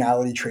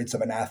personality traits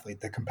of an athlete,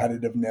 the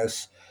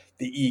competitiveness,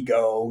 the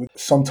ego.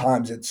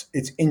 Sometimes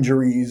it's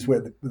injuries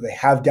where they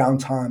have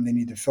downtime, they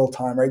need to fill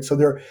time, right? So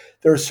there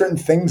are certain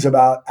things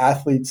about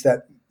athletes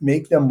that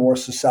make them more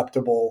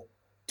susceptible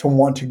to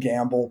want to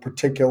gamble,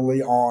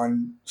 particularly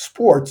on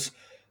sports,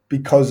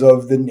 because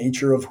of the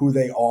nature of who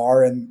they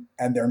are and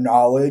their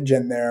knowledge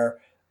and their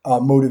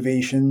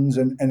motivations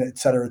and et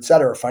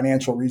cetera,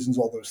 financial reasons,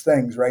 all those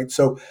things, right?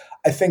 So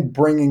I think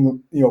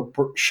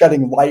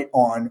shedding light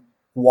on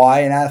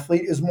why an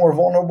athlete is more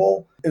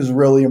vulnerable is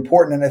really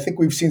important. And I think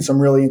we've seen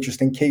some really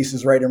interesting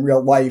cases, right, in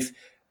real life,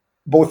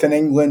 both in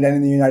England and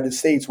in the United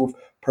States, with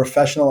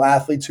professional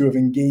athletes who have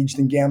engaged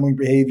in gambling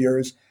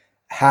behaviors,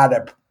 had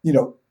a,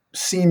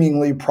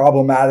 seemingly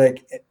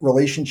problematic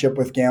relationship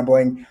with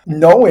gambling,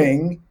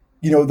 knowing,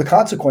 the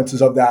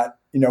consequences of that,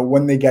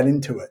 when they get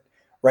into it,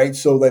 right?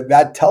 So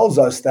that tells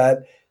us that,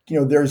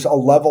 there's a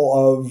level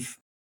of,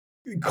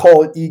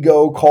 call it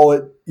ego, call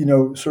it,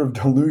 sort of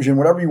delusion,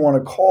 whatever you want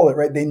to call it,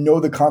 right? They know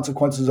the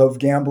consequences of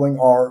gambling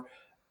are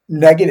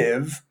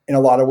negative in a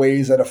lot of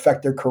ways that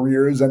affect their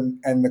careers and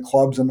the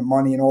clubs and the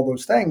money and all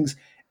those things,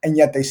 and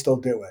yet they still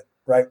do it,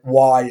 right?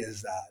 Why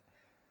is that?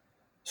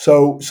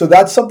 So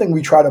that's something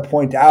we try to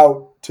point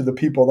out to the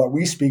people that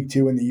we speak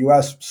to in the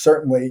U.S.,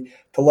 certainly,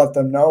 to let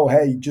them know,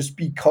 hey, just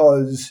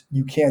because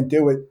you can't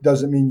do it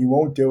doesn't mean you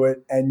won't do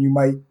it, and you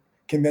might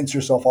convince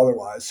yourself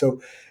otherwise. So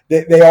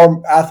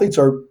athletes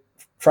are,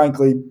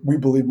 frankly, we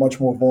believe, much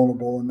more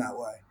vulnerable in that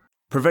way.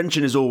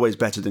 Prevention is always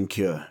better than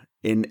cure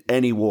in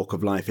any walk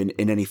of life, in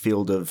any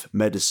field of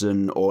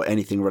medicine or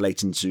anything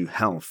relating to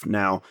health.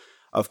 Now,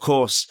 of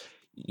course,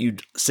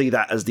 you'd see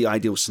that as the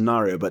ideal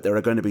scenario, but there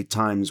are going to be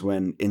times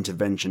when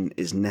intervention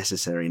is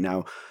necessary.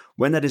 Now,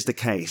 when that is the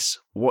case,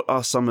 what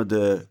are some of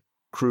the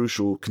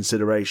crucial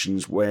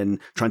considerations when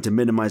trying to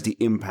minimize the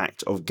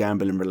impact of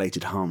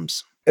gambling-related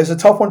harms? It's a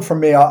tough one for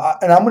me,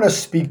 and I'm going to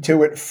speak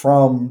to it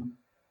from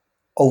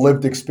a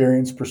lived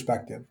experience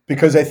perspective,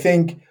 because I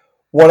think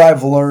what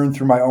I've learned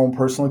through my own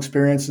personal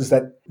experience is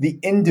that the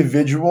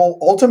individual,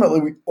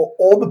 ultimately,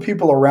 all the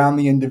people around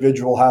the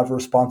individual have a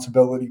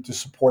responsibility to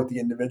support the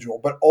individual.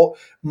 But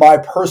my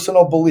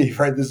personal belief,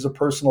 right, this is a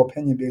personal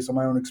opinion based on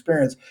my own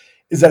experience,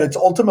 is that it's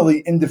ultimately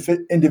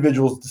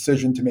individual's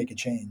decision to make a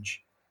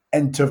change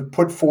and to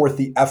put forth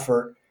the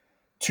effort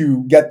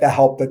to get the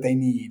help that they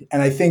need.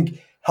 And I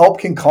think help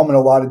can come in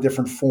a lot of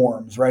different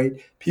forms, right?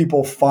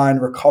 People find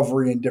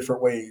recovery in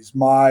different ways.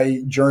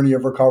 My journey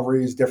of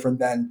recovery is different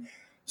than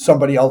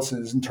somebody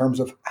else's in terms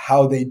of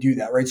how they do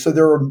that, right? So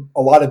there are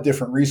a lot of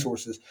different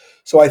resources.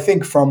 So I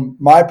think from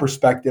my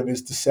perspective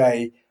is to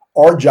say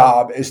our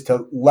job is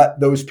to let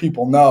those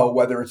people know,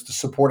 whether it's the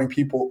supporting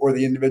people or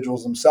the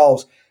individuals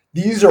themselves,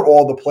 these are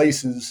all the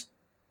places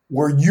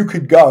where you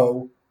could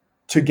go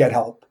to get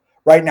help.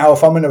 Right now,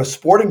 if I'm in a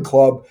sporting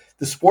club,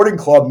 the sporting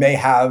club may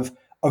have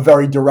a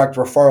very direct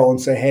referral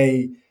and say,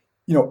 hey,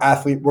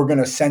 athlete, we're going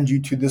to send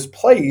you to this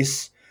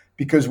place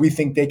because we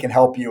think they can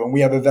help you. And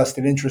we have a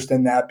vested interest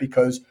in that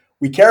because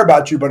we care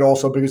about you, but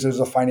also because there's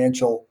a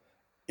financial,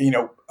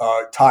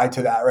 tie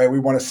to that, right? We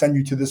want to send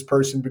you to this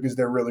person because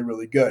they're really,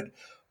 really good.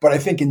 But I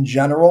think in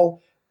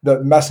general,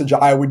 the message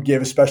I would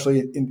give,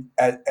 especially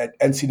at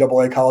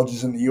NCAA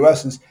colleges in the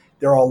U.S., is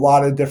there are a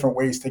lot of different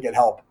ways to get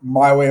help.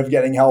 My way of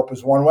getting help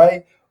is one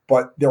way,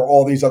 but there are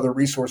all these other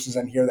resources,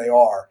 and here they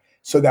are.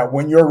 So that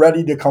when you're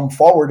ready to come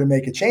forward and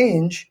make a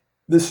change,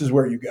 this is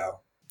where you go.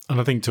 And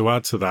I think to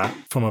add to that,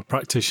 from a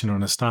practitioner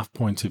and a staff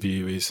point of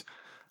view, is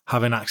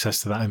having access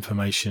to that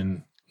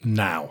information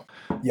now.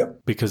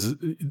 Yep. Because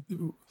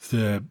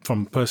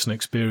from personal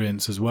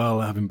experience as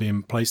well, having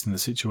been placed in the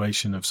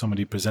situation of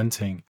somebody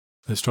presenting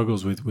the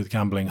struggles with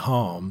gambling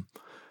harm,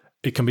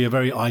 it can be a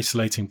very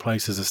isolating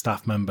place as a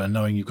staff member,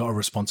 knowing you've got a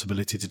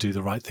responsibility to do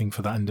the right thing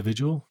for that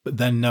individual. But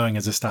then knowing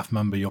as a staff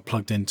member, you're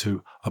plugged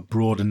into a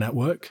broader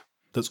network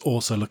that's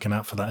also looking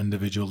out for that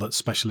individual, that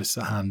specialists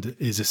at hand,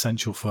 is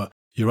essential for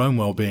your own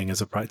well-being as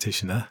a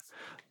practitioner,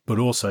 but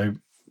also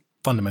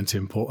fundamentally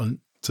important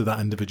to that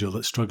individual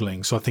that's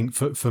struggling. So I think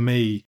for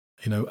me,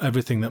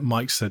 everything that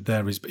Mike said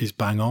there is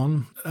bang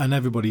on, and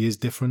everybody is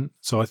different.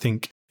 So I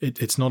think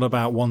it's not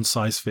about one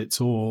size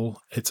fits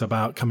all. It's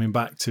about coming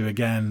back to,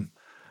 again,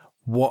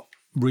 what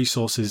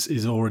resources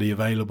is already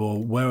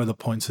available, where are the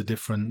points of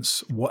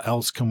difference, what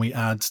else can we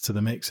add to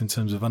the mix in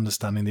terms of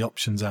understanding the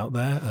options out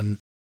there. And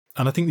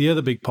I think the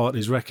other big part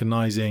is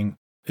recognizing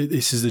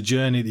this is a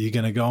journey that you're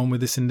going to go on with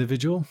this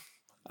individual.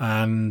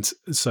 And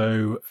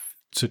so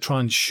to try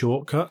and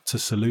shortcut to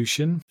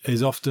solution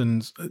is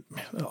often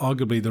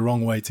arguably the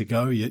wrong way to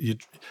go. You,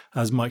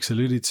 as Mike's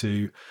alluded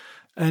to,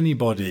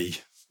 anybody,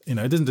 it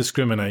doesn't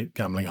discriminate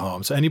gambling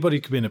harm. So anybody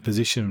could be in a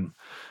position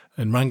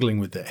and wrangling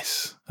with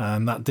this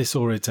and that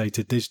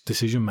disorientated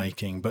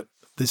decision-making, but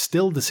there's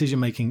still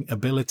decision-making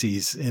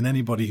abilities in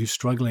anybody who's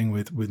struggling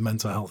with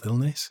mental health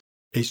illness.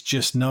 It's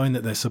just knowing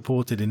that they're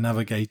supported in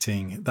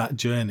navigating that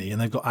journey and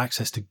they've got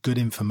access to good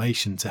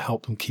information to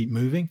help them keep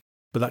moving.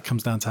 But that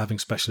comes down to having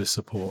specialist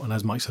support. And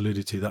as Mike's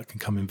alluded to, that can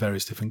come in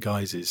various different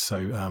guises.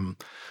 So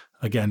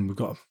again, we've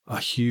got a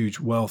huge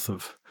wealth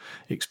of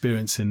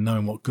experience in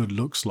knowing what good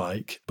looks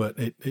like, but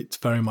it's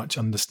very much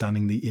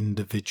understanding the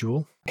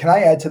individual. Can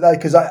I add to that?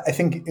 Because I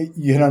think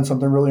you hit on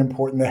something really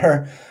important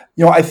there.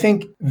 I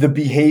think the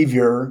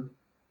behavior,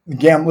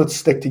 let's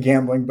stick to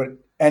gambling, but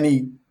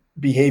any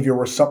behavior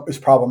where something is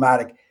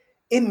problematic,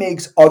 it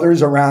makes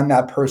others around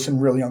that person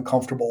really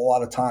uncomfortable a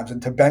lot of times.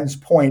 And to Ben's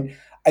point,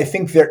 I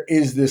think there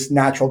is this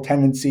natural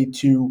tendency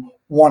to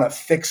want to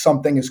fix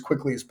something as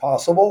quickly as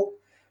possible,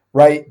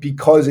 right?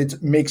 Because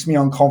it makes me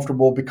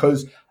uncomfortable,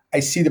 because I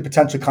see the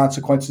potential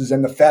consequences,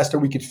 and the faster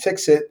we could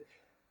fix it,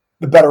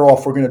 the better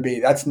off we're going to be.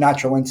 That's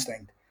natural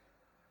instinct.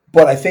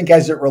 But I think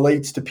as it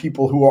relates to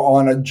people who are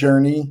on a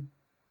journey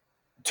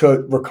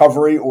to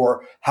recovery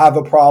or have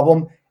a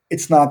problem,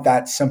 it's not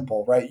that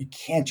simple, right? You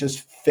can't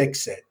just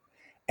fix it.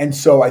 And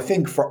so I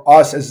think for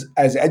us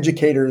as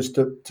educators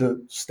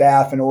to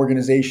staff and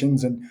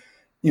organizations and,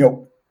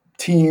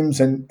 teams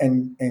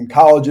and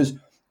colleges,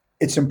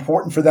 it's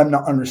important for them to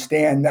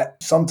understand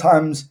that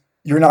sometimes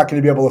you're not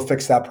going to be able to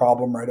fix that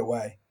problem right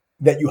away,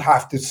 that you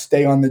have to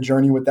stay on the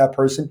journey with that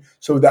person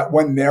so that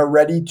when they're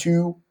ready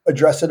to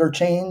address it or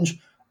change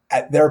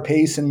at their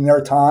pace and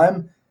their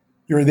time,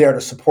 you're there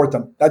to support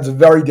them. That's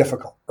very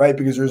difficult, right?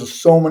 Because there's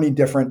so many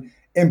different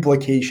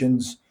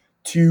implications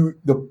to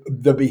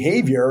the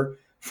behavior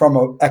from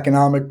an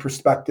economic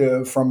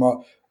perspective, from a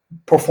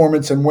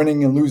performance and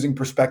winning and losing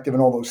perspective,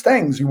 and all those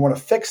things. You want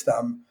to fix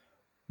them,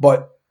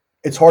 but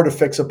it's hard to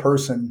fix a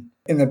person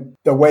in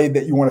the way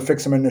that you want to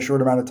fix them in a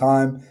short amount of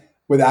time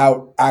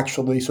without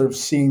actually sort of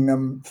seeing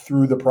them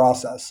through the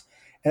process.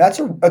 And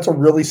that's a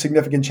really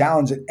significant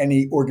challenge that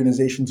any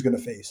organization is going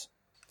to face.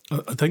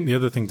 I think the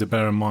other thing to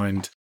bear in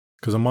mind,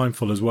 because I'm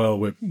mindful as well,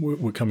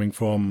 we're coming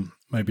from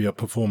maybe a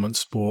performance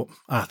sport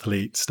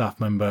athlete, staff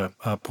member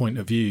point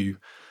of view,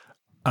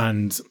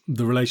 and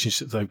the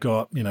relationships they've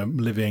got,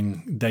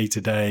 living day to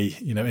day,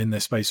 in their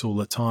space all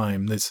the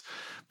time.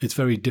 It's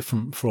very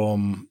different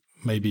from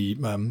maybe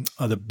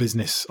other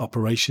business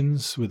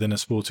operations within a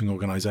sporting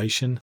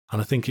organization.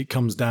 And I think it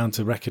comes down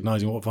to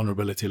recognizing what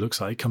vulnerability looks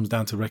like. It comes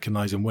down to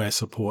recognizing where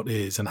support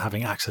is and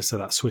having access to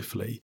that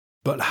swiftly.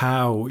 But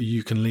how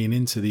you can lean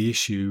into the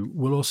issue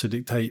will also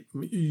dictate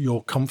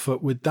your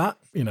comfort with that,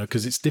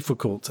 because it's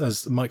difficult,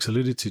 as Mike's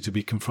alluded to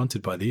be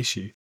confronted by the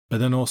issue. But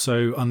then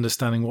also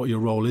understanding what your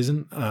role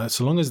isn't.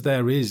 So long as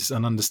there is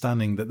an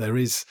understanding that there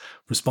is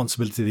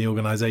responsibility of the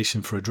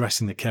organisation for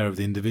addressing the care of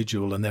the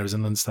individual, and there is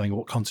an understanding of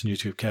what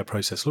continuity of care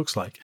process looks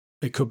like.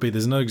 It could be,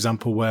 there's another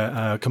example where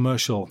a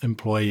commercial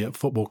employee at a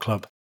football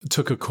club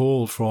took a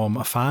call from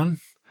a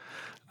fan,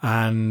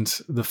 and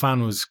the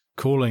fan was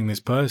calling this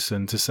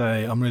person to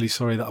say, I'm really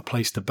sorry that I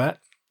placed a bet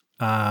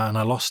and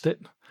I lost it.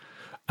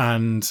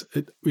 And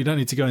we don't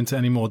need to go into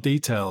any more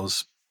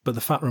details, but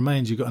the fact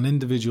remains you've got an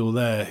individual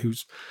there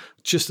who's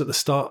just at the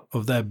start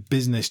of their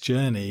business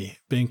journey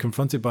being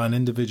confronted by an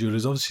individual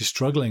who's obviously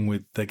struggling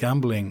with their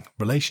gambling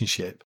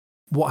relationship.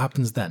 What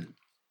happens then?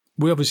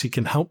 We obviously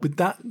can help with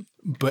that,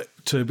 but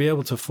to be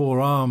able to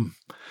forearm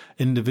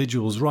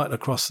individuals right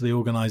across the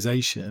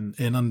organization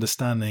in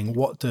understanding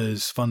what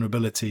does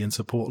vulnerability and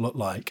support look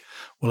like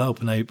will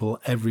help enable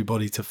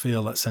everybody to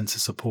feel that sense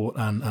of support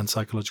and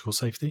psychological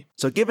safety.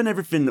 So given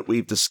everything that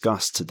we've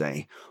discussed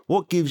today,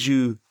 what gives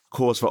you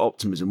cause for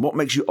optimism? What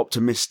makes you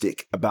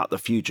optimistic about the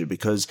future?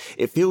 Because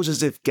it feels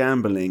as if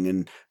gambling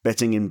and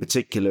betting in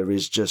particular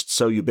is just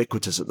so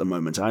ubiquitous at the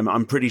moment.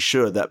 I'm pretty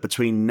sure that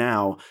between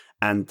now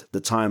and the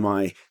time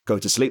I go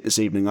to sleep this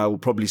evening, I will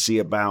probably see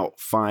about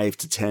 5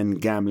 to 10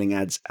 gambling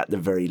ads at the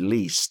very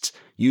least,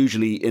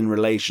 usually in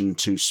relation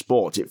to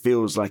sport. It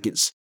feels like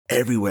it's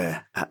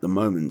everywhere at the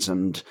moment,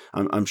 and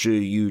I'm sure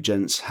you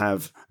gents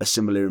have a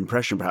similar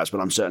impression perhaps,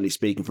 but I'm certainly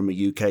speaking from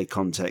a UK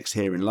context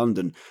here in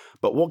London.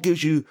 But what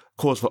gives you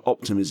cause for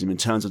optimism in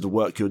terms of the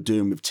work you're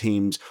doing with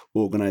teams,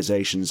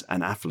 organisations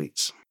and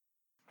athletes?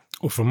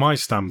 Well, from my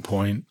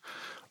standpoint,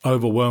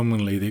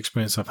 overwhelmingly the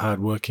experience I've had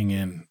working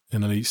in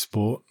elite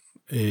sport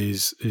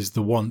is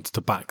the want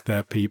to back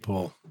their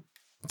people,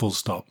 full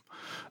stop.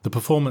 The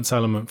performance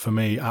element for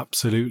me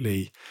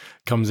absolutely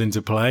comes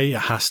into play. It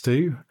has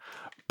to.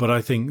 But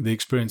I think the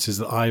experiences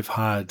that I've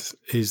had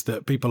is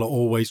that people are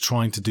always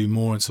trying to do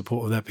more in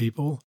support of their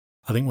people.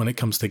 I think when it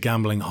comes to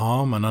gambling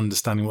harm and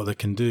understanding what they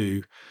can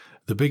do,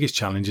 the biggest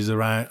challenge is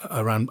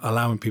around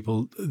allowing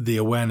people the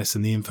awareness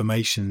and the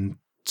information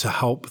to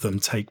help them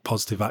take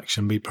positive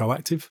action, be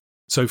proactive.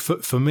 So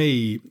for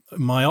me,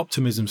 my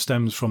optimism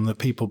stems from the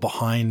people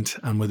behind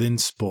and within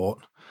sport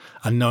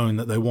and knowing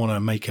that they want to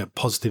make a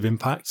positive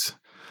impact.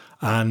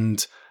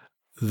 And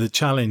the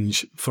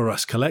challenge for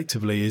us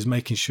collectively is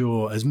making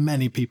sure as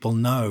many people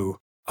know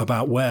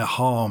about where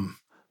harm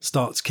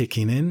starts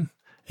kicking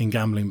in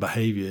gambling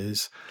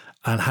behaviours,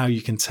 and how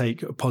you can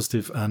take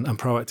positive and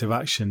proactive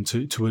action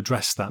to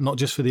address that, not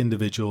just for the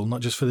individual,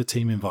 not just for the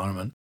team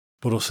environment,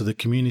 but also the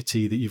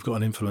community that you've got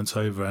an influence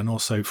over. And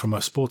also from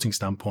a sporting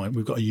standpoint,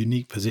 we've got a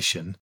unique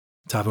position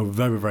to have a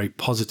very, very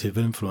positive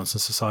influence on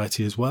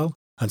society as well.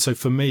 And so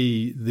for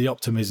me, the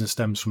optimism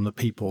stems from the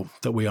people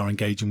that we are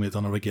engaging with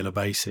on a regular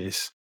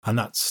basis. And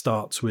that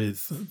starts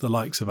with the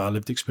likes of our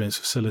lived experience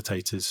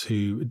facilitators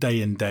who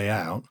day in, day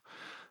out,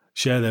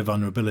 share their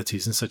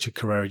vulnerabilities in such a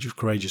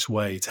courageous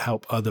way to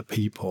help other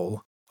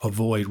people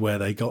avoid where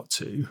they got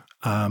to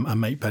and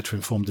make better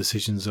informed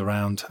decisions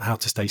around how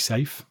to stay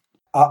safe.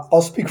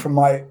 I'll speak from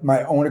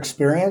my own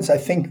experience. I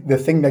think the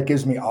thing that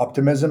gives me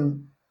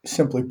optimism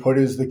simply put,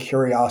 is the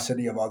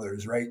curiosity of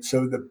others, right?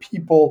 So the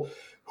people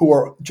who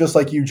are just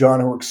like you, John,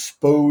 who are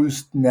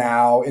exposed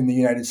now in the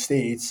United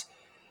States,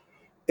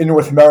 in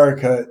North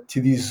America,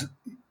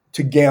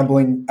 to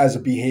gambling as a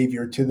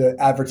behavior, to the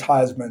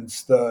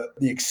advertisements,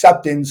 the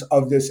acceptance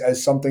of this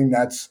as something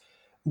that's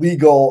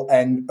legal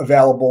and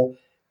available.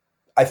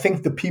 I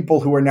think the people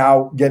who are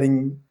now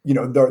getting,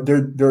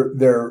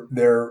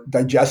 they're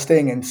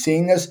digesting and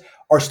seeing this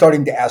are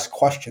starting to ask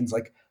questions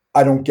like,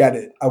 I don't get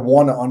it. I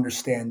want to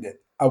understand it.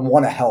 I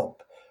want to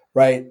help,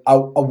 right? I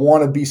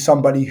want to be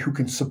somebody who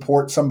can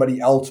support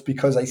somebody else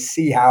because I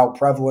see how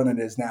prevalent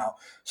it is now.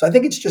 So I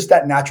think it's just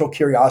that natural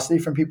curiosity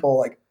from people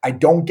like, I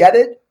don't get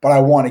it, but I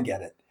want to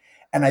get it.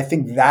 And I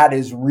think that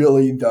is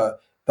really the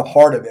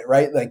heart of it,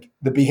 right? Like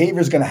the behavior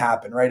is going to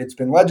happen, right? It's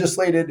been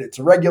legislated, it's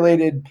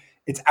regulated,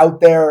 it's out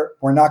there.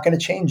 We're not going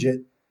to change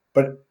it.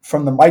 But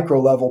from the micro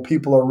level,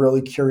 people are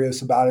really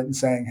curious about it and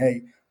saying,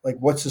 hey, like,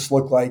 what's this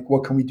look like?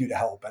 What can we do to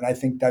help? And I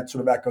think that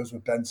sort of echoes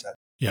what Ben said.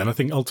 Yeah, and I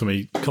think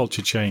ultimately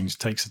culture change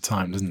takes a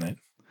time, doesn't it?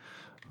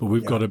 But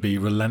we've got to be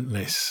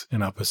relentless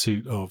in our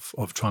pursuit of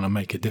trying to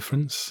make a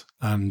difference.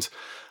 And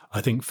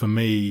I think for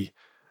me,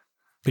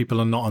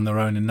 people are not on their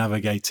own in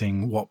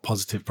navigating what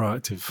positive,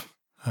 proactive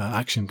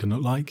action can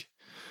look like.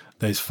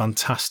 There's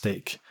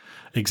fantastic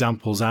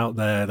examples out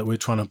there that we're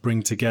trying to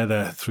bring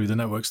together through the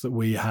networks that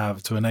we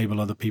have to enable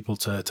other people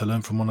to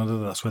learn from one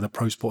another. That's where the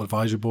Pro Sport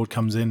Advisory Board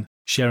comes in,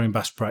 sharing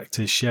best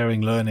practice,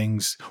 sharing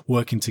learnings,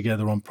 working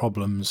together on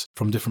problems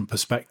from different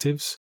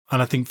perspectives.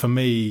 And I think for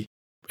me,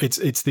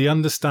 it's the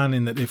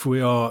understanding that if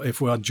we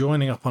are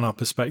joining up on our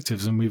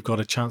perspectives and we've got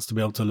a chance to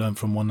be able to learn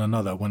from one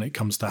another when it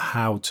comes to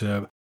how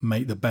to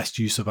make the best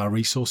use of our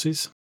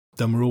resources,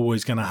 then we're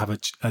always going to have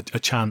a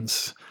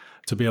chance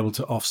to be able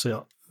to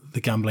offset the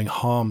gambling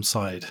harm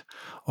side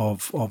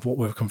of what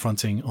we're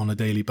confronting on a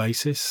daily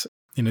basis.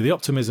 The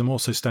optimism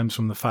also stems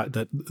from the fact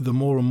that the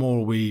more and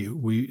more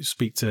we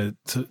speak to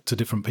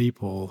different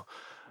people,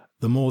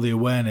 the more the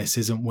awareness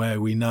isn't where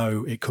we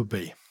know it could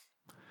be.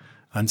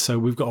 And so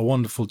we've got a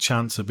wonderful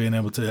chance of being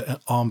able to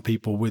arm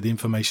people with the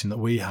information that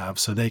we have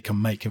so they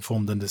can make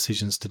informed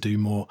decisions to do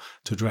more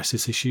to address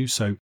this issue.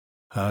 So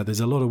there's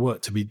a lot of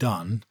work to be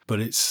done, but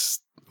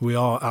we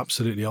are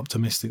absolutely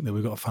optimistic that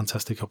we've got a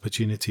fantastic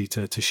opportunity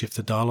to shift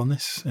the dial on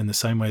this in the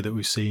same way that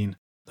we've seen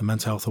the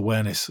mental health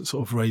awareness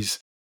sort of raise.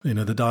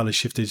 The dial has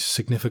shifted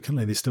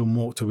significantly. There's still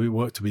more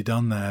work to be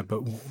done there,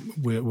 but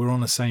we're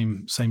on the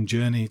same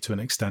journey to an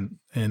extent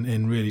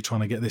in really trying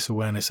to get this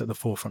awareness at the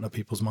forefront of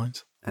people's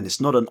minds. And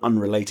it's not an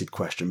unrelated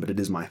question, but it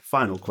is my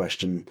final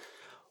question.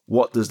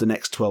 What does the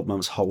next 12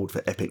 months hold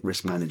for Epic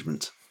Risk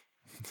Management?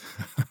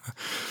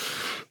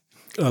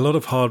 A lot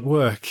of hard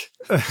work.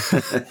 I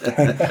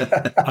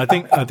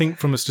think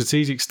from a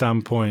strategic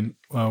standpoint,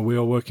 we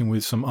are working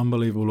with some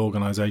unbelievable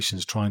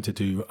organizations trying to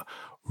do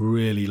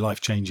really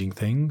life-changing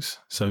things.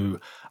 So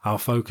our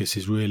focus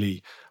is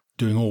really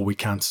doing all we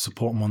can to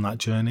support them on that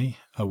journey.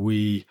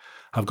 We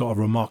have got a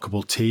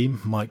remarkable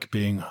team, Mike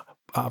being an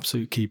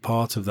absolute key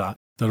part of that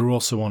are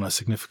also on a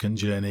significant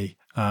journey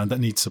that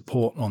need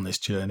support on this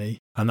journey.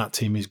 And that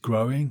team is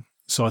growing.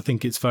 So I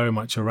think it's very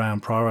much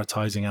around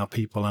prioritizing our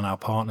people and our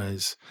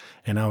partners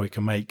in how we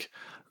can make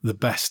the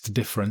best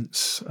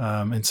difference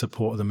in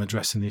support of them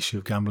addressing the issue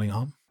of gambling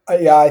harm.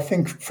 Yeah, I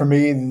think for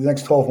me, the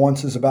next 12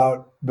 months is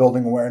about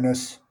building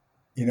awareness,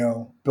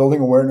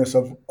 building awareness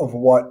of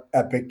what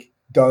Epic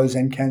does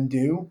and can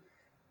do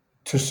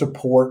to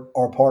support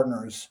our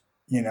partners,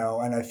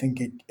 and I think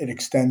it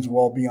extends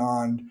well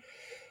beyond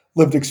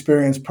lived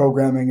experience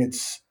programming.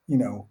 It's,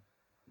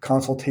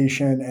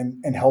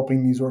 consultation and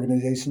helping these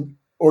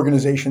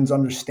organizations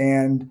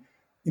understand,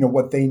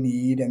 what they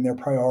need and their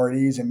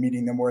priorities and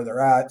meeting them where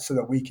they're at so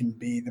that we can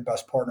be the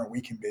best partner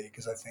we can be.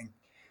 Because I think,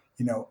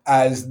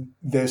 as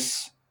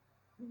this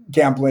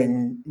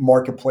gambling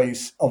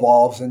marketplace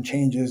evolves and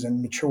changes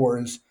and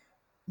matures,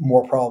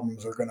 more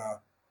problems are going to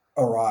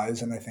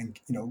arise. And I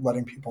think,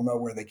 letting people know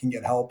where they can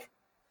get help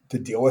to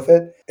deal with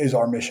it is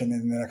our mission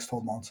in the next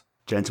 12 months.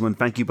 Gentlemen,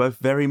 thank you both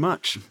very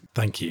much.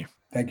 Thank you.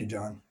 Thank you,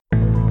 John.